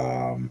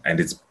 And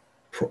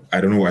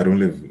I don't know, I don't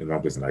live in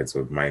Mount Pleasant Heights,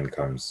 so mine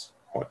comes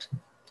hot.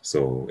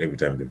 So every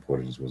time they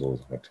imported it was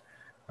always hot.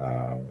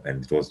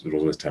 And it was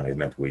always time I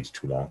didn't have to wait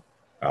too long.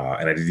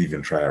 And I didn't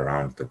even try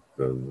around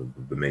the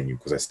menu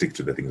because I stick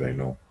to the things I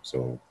know.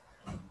 So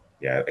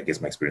yeah, I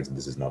guess my experience in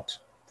this is not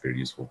very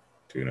useful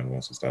to anyone who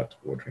wants to start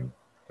ordering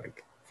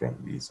like from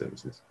these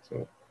services.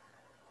 So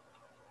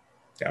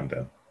yeah, I'm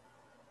done.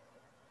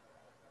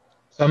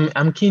 So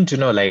I'm keen to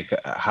know, like,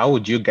 how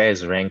would you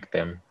guys rank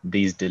them,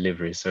 these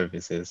delivery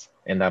services?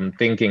 And I'm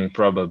thinking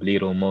probably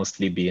it'll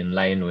mostly be in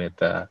line with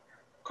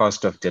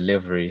cost of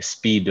delivery,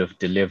 speed of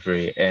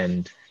delivery,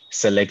 and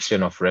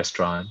selection of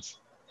restaurants.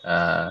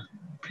 Uh,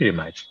 Pretty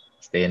much.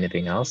 Is there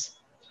anything else?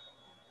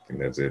 I think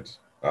that's it.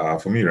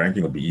 For me,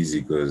 ranking would be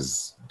easy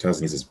because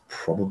Tazine is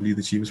probably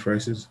the cheapest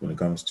prices when it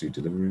comes to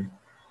delivery.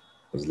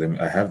 Because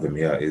I have them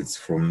here. It's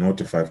from 0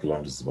 to 5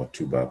 kilometers is about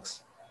 $2,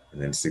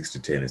 and then 6 to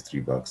 10 is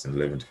 $3, and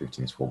 11 to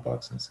 15 is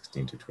 $4, and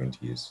 16 to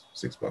 20 is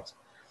 $6.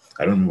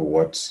 I don't remember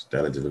what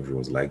dollar delivery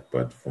was like,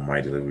 but for my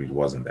delivery, it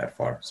wasn't that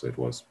far, so it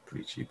was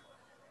pretty cheap.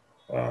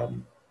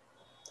 Um,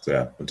 so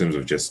yeah, in terms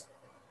of just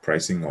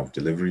pricing of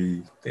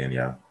delivery, then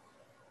yeah,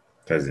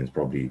 Tazine is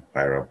probably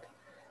higher up.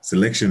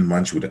 Selection,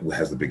 Munch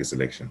has the biggest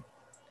selection.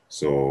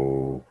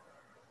 So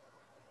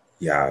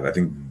yeah, I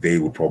think they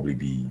would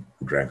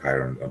rank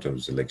higher on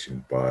terms of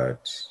selection,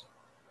 but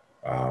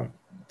um,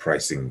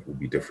 pricing will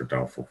be different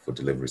now for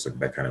delivery, so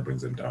that kind of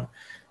brings them down.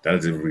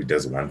 That delivery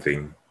does one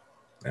thing,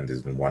 and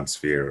there's one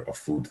sphere of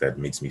food that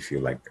makes me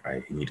feel like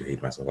I need to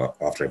hate myself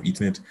after I've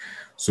eaten it.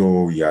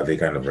 So yeah, they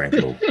kind of rank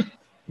low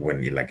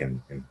when you like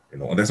and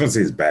that's not to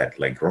say it's bad.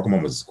 Like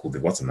Rockamama's is cool.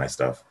 They've got some nice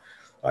stuff.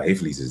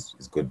 Hayfleys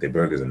is good. Their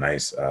burgers are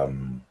nice.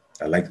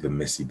 I like the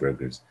messy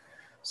burgers,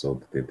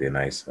 so they're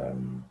nice.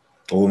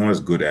 Although not as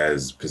good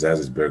as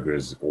Pizzazz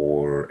burgers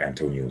or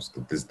Antonio's.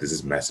 This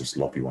is massive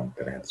sloppy one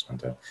that I had this one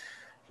time.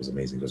 It was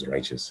amazing. It was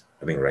righteous.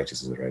 I think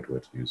righteous is the right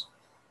word to use.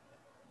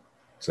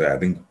 So yeah, I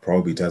think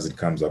probably Tazit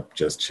comes up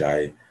just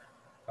shy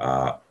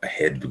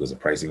ahead because of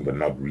pricing, but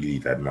not really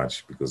that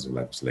much because of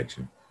lack of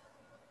selection.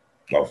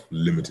 Of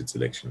limited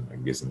selection,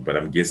 I'm guessing. But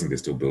I'm guessing they're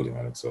still building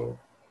on it, so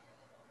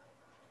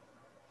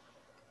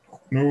who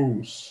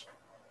knows?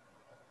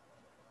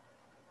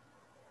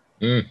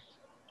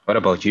 What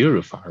about you,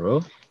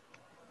 Rufaro?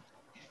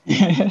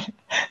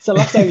 So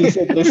last time you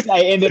said this,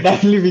 I ended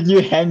up leaving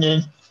you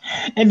hanging.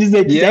 And it's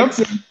the exact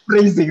same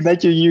phrasing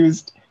that you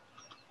used.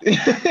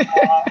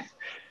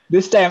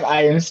 This time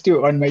I am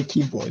still on my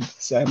keyboard,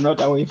 so I'm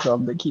not away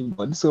from the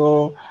keyboard.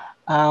 So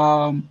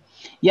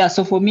yeah,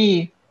 so for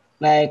me,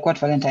 like what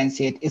Valentine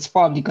said, it's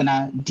probably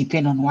gonna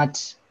depend on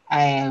what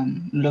I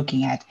am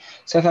looking at.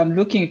 So if I'm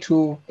looking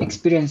to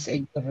experience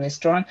a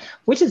restaurant,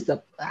 which is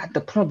the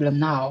problem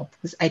now,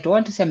 because I don't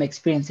want to say I'm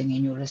experiencing a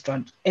new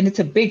restaurant, and it's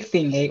a big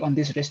thing on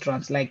these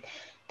restaurants. Like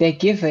they're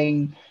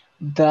giving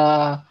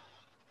their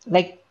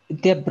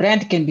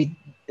brand can be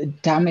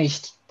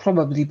damaged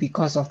probably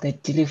because of the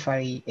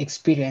delivery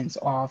experience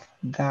of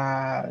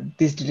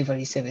these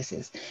delivery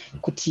services.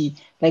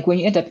 Like when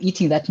you end up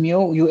eating that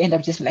meal, you end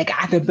up just like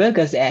the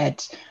burgers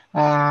at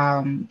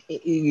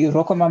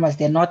Rocco Mama's,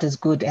 they're not as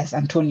good as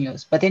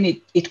Antonio's. But then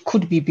it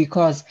could be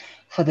because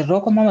for the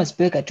Rocco Mama's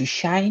burger to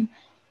shine,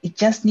 it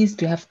just needs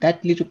to have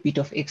that little bit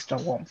of extra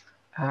warmth.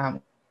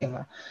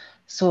 Whatever.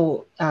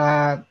 So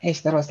that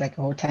was like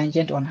a whole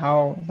tangent on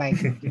how like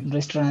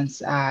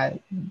restaurants are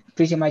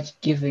pretty much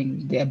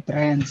giving their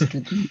brands to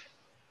the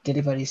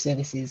delivery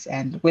services,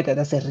 and whether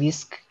that's a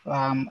risk,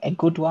 a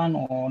good one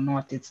or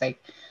not, it's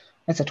like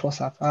that's a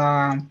toss up.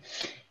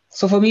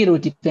 So for me, it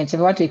would depend. If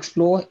I want to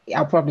explore,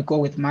 I'll probably go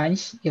with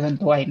Munch, even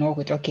though I know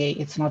that okay,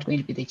 it's not going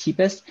to be the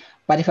cheapest.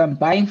 But if I'm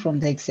buying from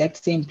the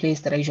exact same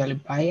place that I usually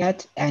buy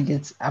at, and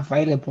it's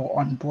available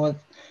on both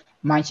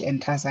Munch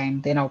and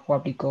Tazine, then I'll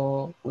probably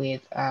go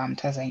with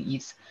Tazine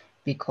Eats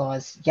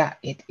because yeah,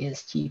 it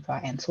is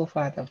cheaper, and so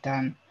far they've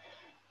done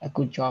a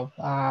good job.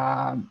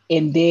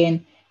 And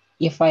then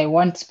if I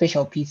want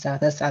special pizza,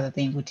 that's the other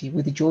thing with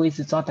the Joey's.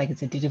 It's not like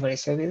it's a delivery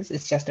service;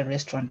 it's just a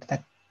restaurant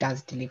that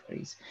does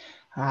deliveries.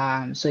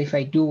 So if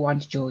I do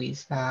want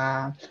Joey's,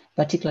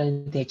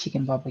 particularly their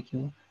chicken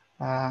barbecue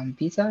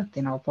pizza,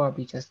 then I'll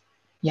probably just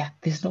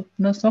there's no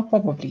it's not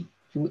probably,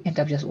 you end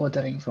up just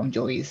ordering from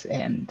Joey's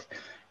and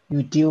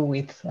you deal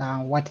with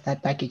what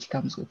that package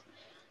comes with.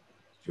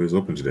 Joey's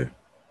open today.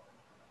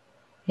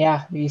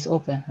 Yeah, it's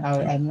open.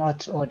 I'm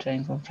not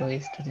ordering from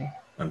Joey's today.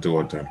 Until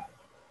what time?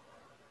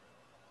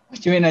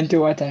 What do you mean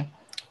until what time?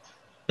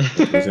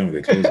 What time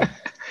they're closing?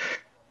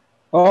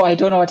 Oh, I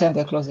don't know what time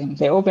they're closing.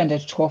 They opened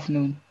at 12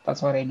 noon.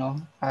 That's what I know.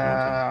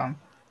 Okay.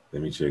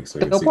 Let me check. So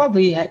they'll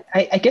probably,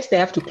 I guess they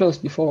have to close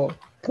before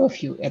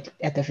curfew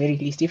at the very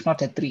least, if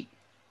not at 3.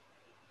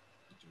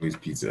 Joey's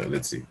Pizza,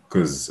 let's see.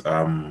 Because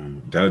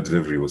Data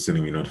Delivery was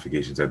sending me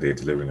notifications that they're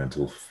delivering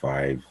until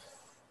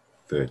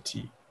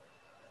 5:30.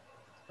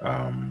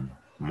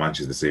 Munch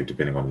is the same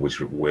depending on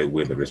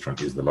where the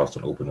restaurant is. The last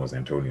one open was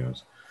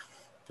Antonio's.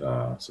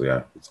 So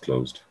yeah, it's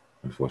closed.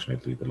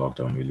 Unfortunately, the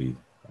lockdown really,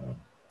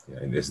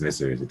 and as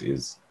necessary as it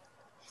is.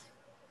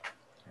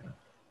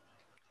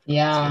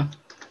 Yeah,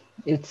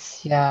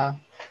 it's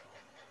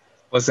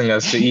forcing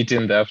us to eat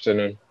in the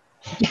afternoon.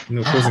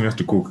 No, forcing us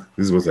to cook.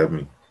 This is what's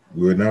happening.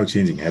 We're now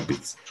changing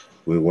habits.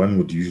 Where one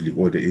would usually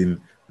order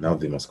in, now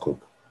they must cook.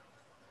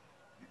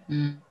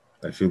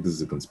 I feel this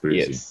is a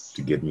conspiracy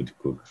to get me to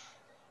cook.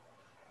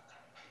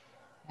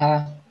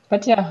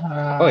 But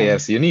yeah. Oh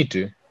yes, you need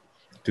to.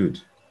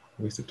 Dude,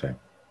 waste of time.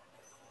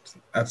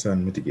 That's an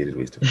unmitigated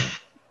waste of time.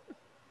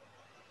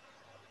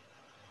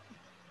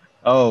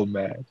 Oh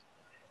man.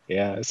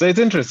 Yeah. So it's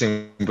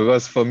interesting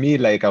because for me,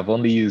 like I've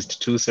only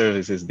used 2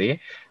 services there.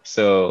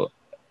 So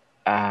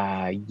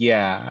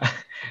yeah,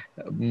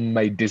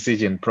 my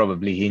decision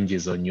probably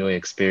hinges on your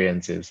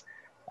experiences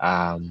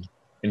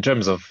in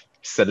terms of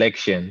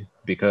selection,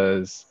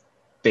 because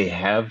they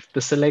have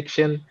the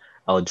selection.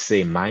 I would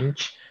say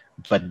Munch,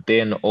 but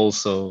then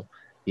also,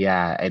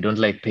 yeah, I don't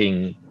like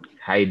paying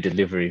high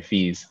delivery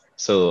fees.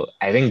 So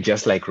I think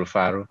just like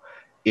Rufaro,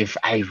 if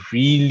I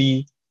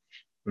really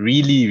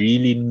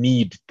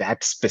need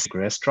that specific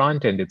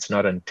restaurant and it's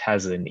not on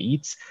Tazine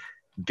Eats,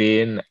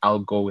 then I'll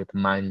go with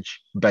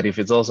Munch. But if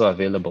it's also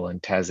available on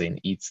Tazine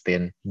Eats,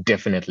 then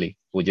definitely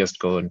we'll just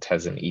go on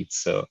Tazine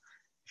Eats. So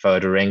if I were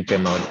to rank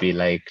them, I would be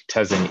like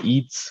Tazine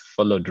Eats,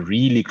 followed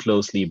really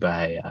closely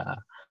by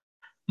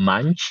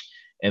Munch.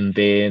 And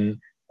then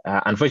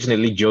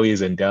unfortunately,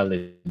 Joey's and Dell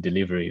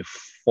Delivery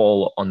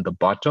fall on the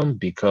bottom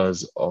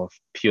because of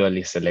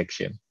purely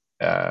selection.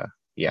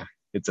 Yeah,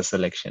 it's a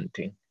selection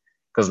thing.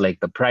 Because like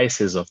the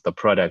prices of the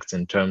products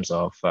in terms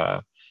of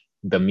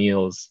the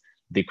meals,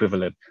 the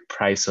equivalent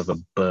price of a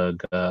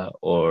burger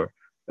or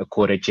a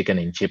quarter chicken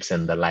and chips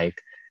and the like,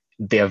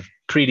 they're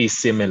pretty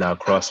similar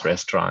across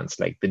restaurants.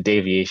 Like the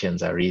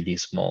deviations are really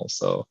small.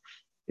 So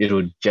it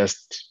would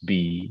just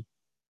be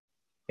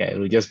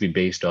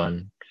based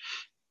on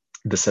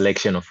the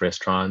selection of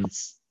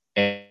restaurants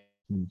and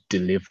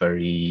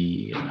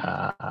delivery,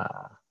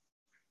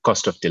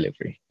 cost of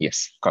delivery.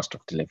 Yes, cost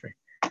of delivery.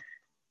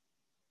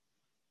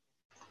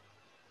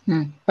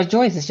 But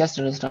Joyce is just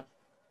a restaurant,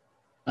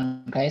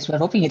 guys. We're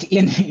hoping it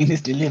in his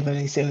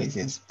delivery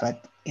services,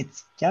 but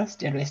it's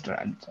just a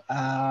restaurant.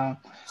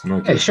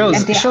 It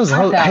shows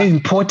how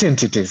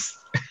important it is.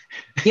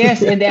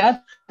 Yes, and there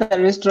are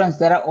other restaurants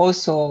that are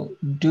also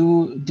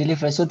do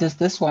delivery. So there's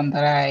this one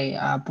that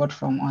I bought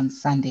from on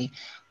Sunday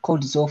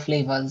called Zo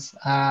Flavors.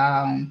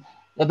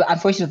 But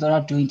unfortunately, they're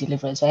not doing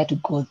delivery, so I had to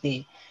go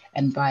there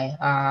and buy.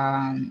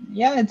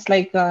 Yeah, it's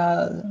like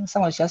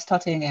someone's just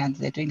starting and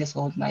they're doing this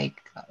whole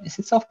like, is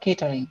it self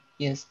catering?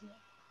 Yes.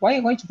 Why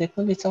do they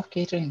call it self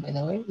catering? By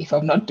the way, if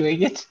I'm not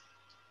doing it,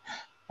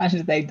 I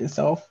should like the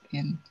self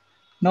in.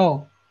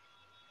 No.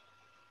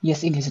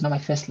 Yes, English is not my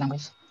first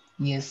language.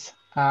 Yes.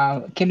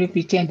 Can we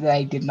pretend that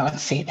I did not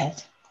say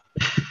that?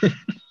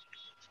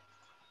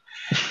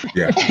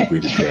 Yeah, I'm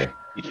going to try.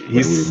 But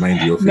we'll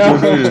remind you of no,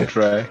 going to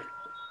try.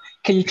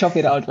 Can you chop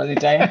it out for the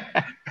time?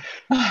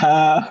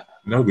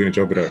 No, we're going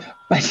to chop it out.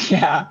 But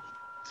yeah.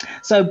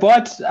 So I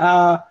bought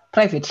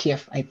private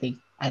chef, I think.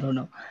 I don't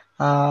know.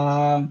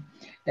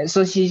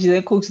 So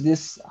she cooks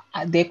this.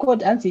 They're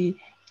called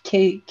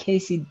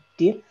Casey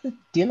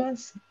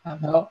Dealers.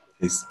 No.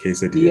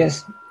 Quesadillas.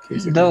 Yes,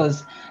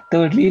 Quesadillas. they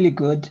were really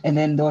good. And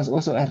then there was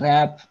also a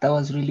wrap that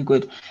was really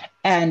good.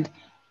 And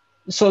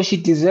so she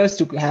deserves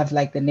to have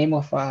like the name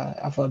of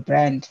a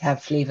brand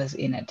have flavors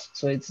in it.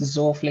 So it's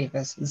Zo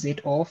Flavors,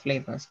 Z-O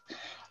Flavors.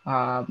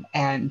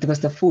 And because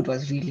the food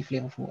was really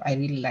flavorful, I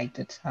really liked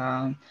it.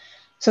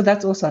 So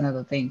that's also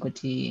another thing,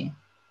 Kuti.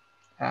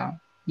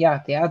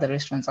 Yeah, there are other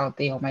restaurants out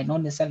there who might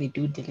not necessarily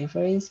do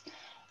deliveries,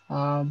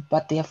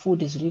 but their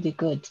food is really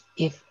good.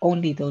 If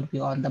only they would be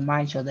on the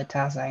Munch or the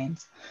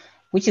Tazines,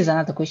 which is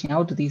another question.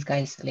 How do these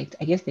guys select?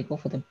 I guess they go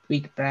for the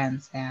big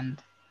brands,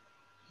 and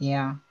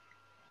yeah,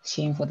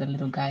 shame for the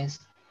little guys.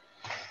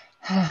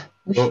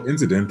 Well,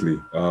 incidentally,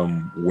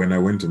 when I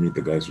went to meet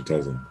the guys from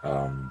Tazine,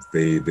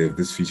 they have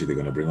this feature they're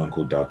going to bring on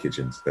called dark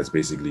kitchens. That's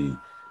basically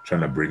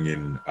trying to bring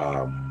in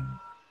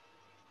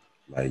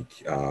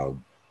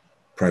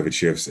private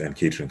chefs and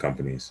catering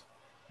companies.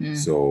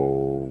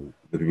 So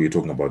the people you're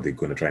talking about, they're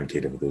going to try and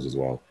cater for those as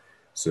well.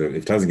 So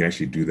if Tazine can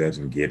actually do that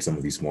and get some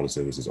of these smaller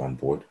services on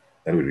board,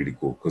 that would be really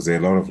cool. Because there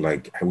are a lot of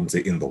I wouldn't say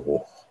in the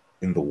hole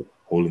in the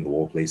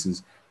wall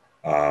places,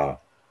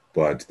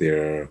 but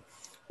they're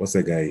what's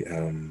that guy?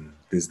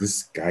 There's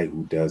this guy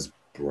who does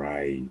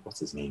braai.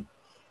 What's his name?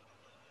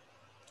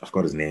 I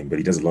forgot his name, but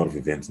he does a lot of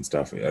events and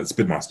stuff.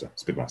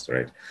 Spitmaster,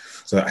 right?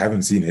 So I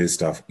haven't seen his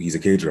stuff. He's a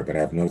caterer, but I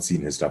have not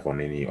seen his stuff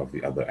on any of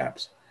the other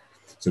apps.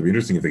 So it'd be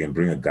interesting if they can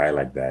bring a guy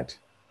like that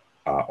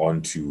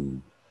onto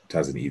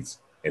Tazine Eats,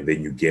 and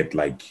then you get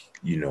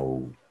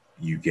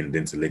you can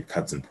then select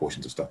cuts and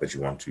portions of stuff that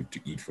you want to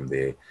eat from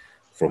their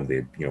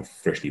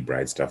freshly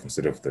bride stuff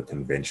instead of the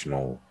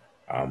conventional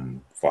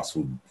fast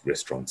food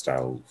restaurant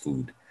style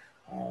food.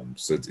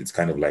 So it's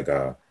kind of like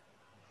I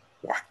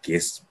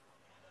guess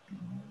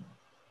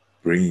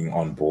bringing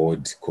on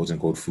board quote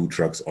unquote food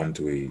trucks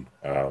onto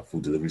a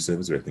food delivery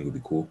service, which I think would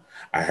be cool.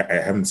 I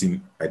haven't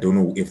seen. I don't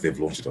know if they've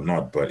launched it or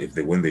not, but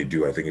when they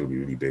do, I think it'll be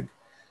really big,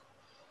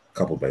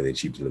 coupled by their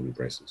cheap delivery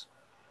prices.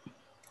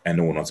 I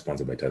know we're not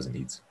sponsored by Tazine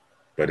Eats,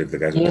 but if the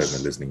guys from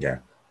Tazine are listening, yeah,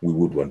 we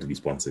would want to be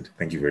sponsored.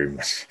 Thank you very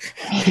much.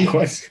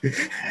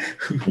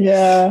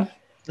 Yeah.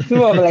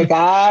 People are like,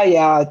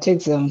 yeah,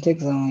 take some,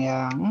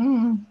 yeah.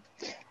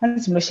 And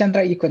it's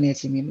Mashanda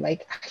Economy.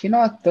 Like,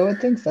 there are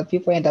things that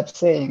people end up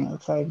saying.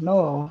 It's like,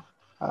 no,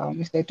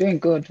 if they're doing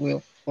good,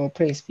 we'll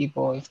praise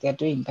people. If they're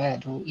doing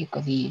bad, we'll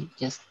equally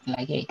just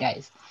like, hey,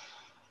 guys,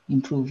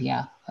 improve,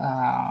 yeah.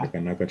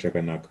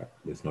 Chakanaka.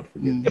 Let's not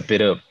forget. A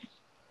bit of.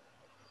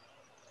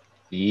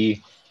 Yeah.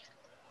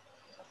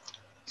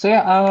 So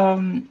yeah,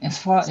 as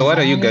far so what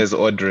are you guys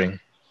ordering?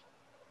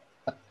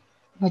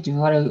 What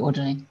are we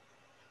ordering?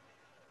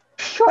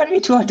 You want me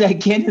to order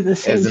again in the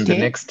same As in day?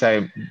 the next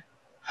time.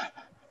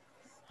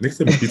 Next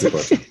time is pizza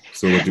party.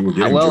 So we're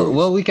getting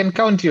well, we can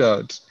count you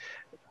out.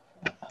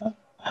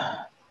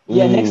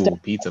 Yeah, next time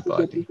pizza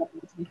party.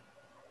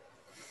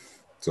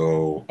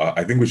 So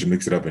I think we should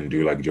mix it up and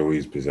do like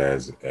Joey's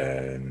Pizzazz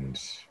and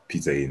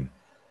Pizza Inn.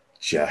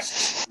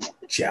 Just.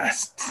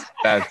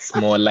 That's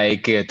more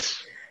like it.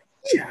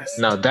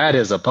 Now that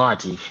is a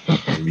party.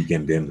 And we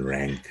can then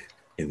rank,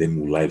 and then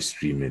we'll live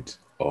stream it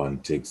on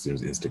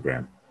Texas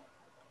Instagram.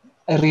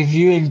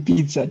 Reviewing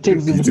pizza.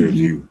 Pizza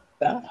review.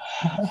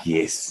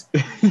 Yes.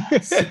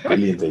 It's a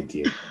brilliant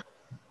idea.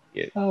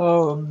 Yeah.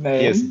 Oh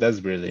man. Yes, that's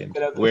brilliant.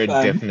 We're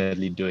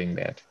definitely doing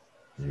that.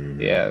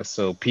 Yeah,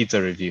 so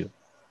pizza review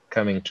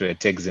coming to a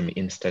Texim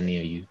Insta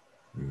near you.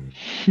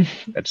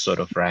 That sort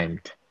of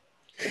rhymed.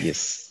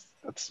 Yes,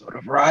 that sort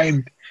of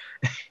rhymed.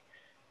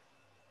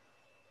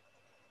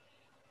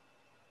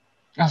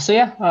 So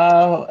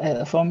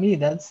yeah, for me,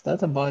 that's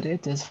about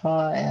it as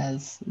far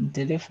as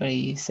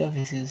delivery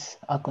services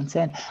are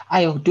concerned.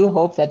 I do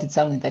hope that it's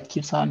something that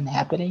keeps on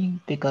happening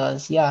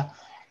because yeah,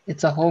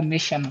 it's a whole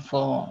mission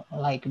for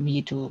like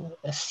me to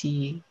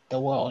see the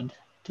world,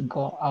 to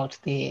go out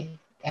there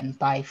and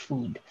buy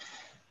food.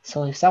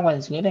 So if someone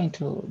is willing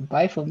to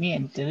buy for me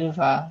and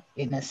deliver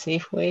in a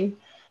safe way,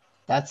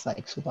 that's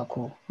like super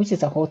cool. Which is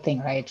the whole thing,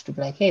 right? To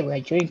be like, hey,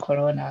 we're during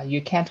Corona,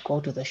 you can't go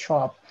to the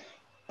shop,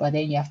 but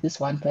then you have this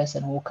one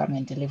person who will come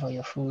and deliver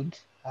your food.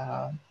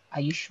 Are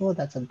you sure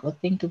that's a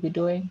good thing to be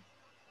doing?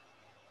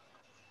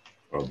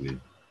 Probably.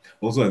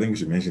 Also, I think we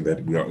should mention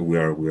that we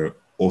are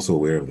also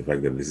aware of the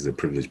fact that this is a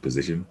privileged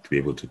position to be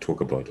able to talk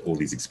about all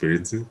these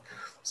experiences.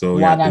 So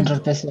yeah,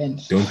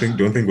 100%.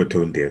 don't think we're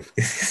tone deaf.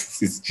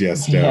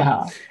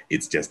 Yeah.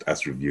 It's just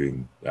us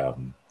reviewing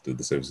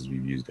the services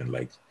we've used and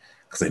liked.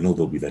 Because I know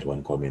there'll be that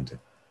one comment.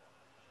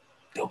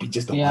 There'll be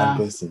just a one Yeah.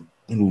 person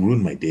and will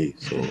ruin my day.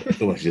 So I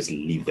thought I should just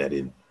leave that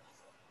in.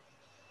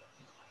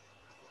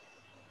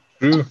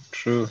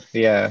 True.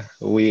 Yeah,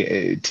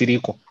 we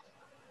Tiriko.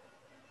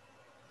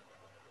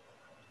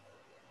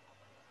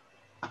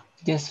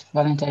 Just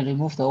Valentine,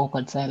 remove the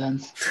awkward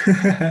silence. All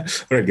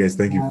right, guys,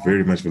 thank you Uh,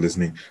 very much for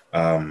listening.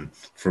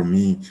 From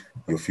me,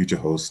 your future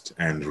host,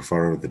 and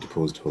Rufaro, the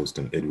deposed host,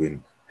 and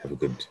Edwin, have a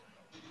good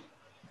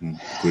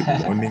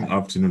morning,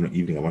 afternoon, or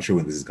evening. I'm not sure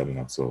when this is coming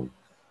out, so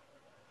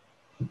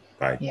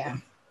bye. yeah.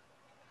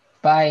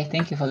 Bye.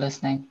 Thank you for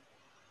listening.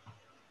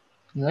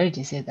 You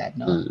already said that,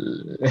 no?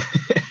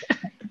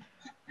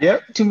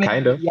 Yep, Too many.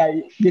 kind of. Yeah,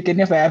 you can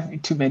never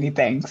have too many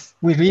thanks.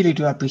 We really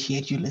do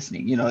appreciate you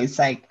listening. You know, it's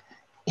like,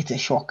 it's a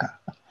shocker.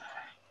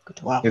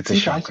 Good. Wow. It's a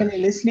People shocker.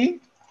 actually listening?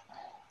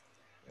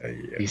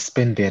 Yeah. They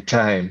spend their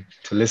time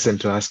to listen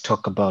to us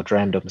talk about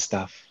random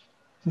stuff.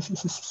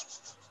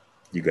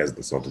 You guys are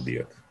the salt of the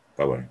earth.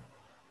 Bye bye.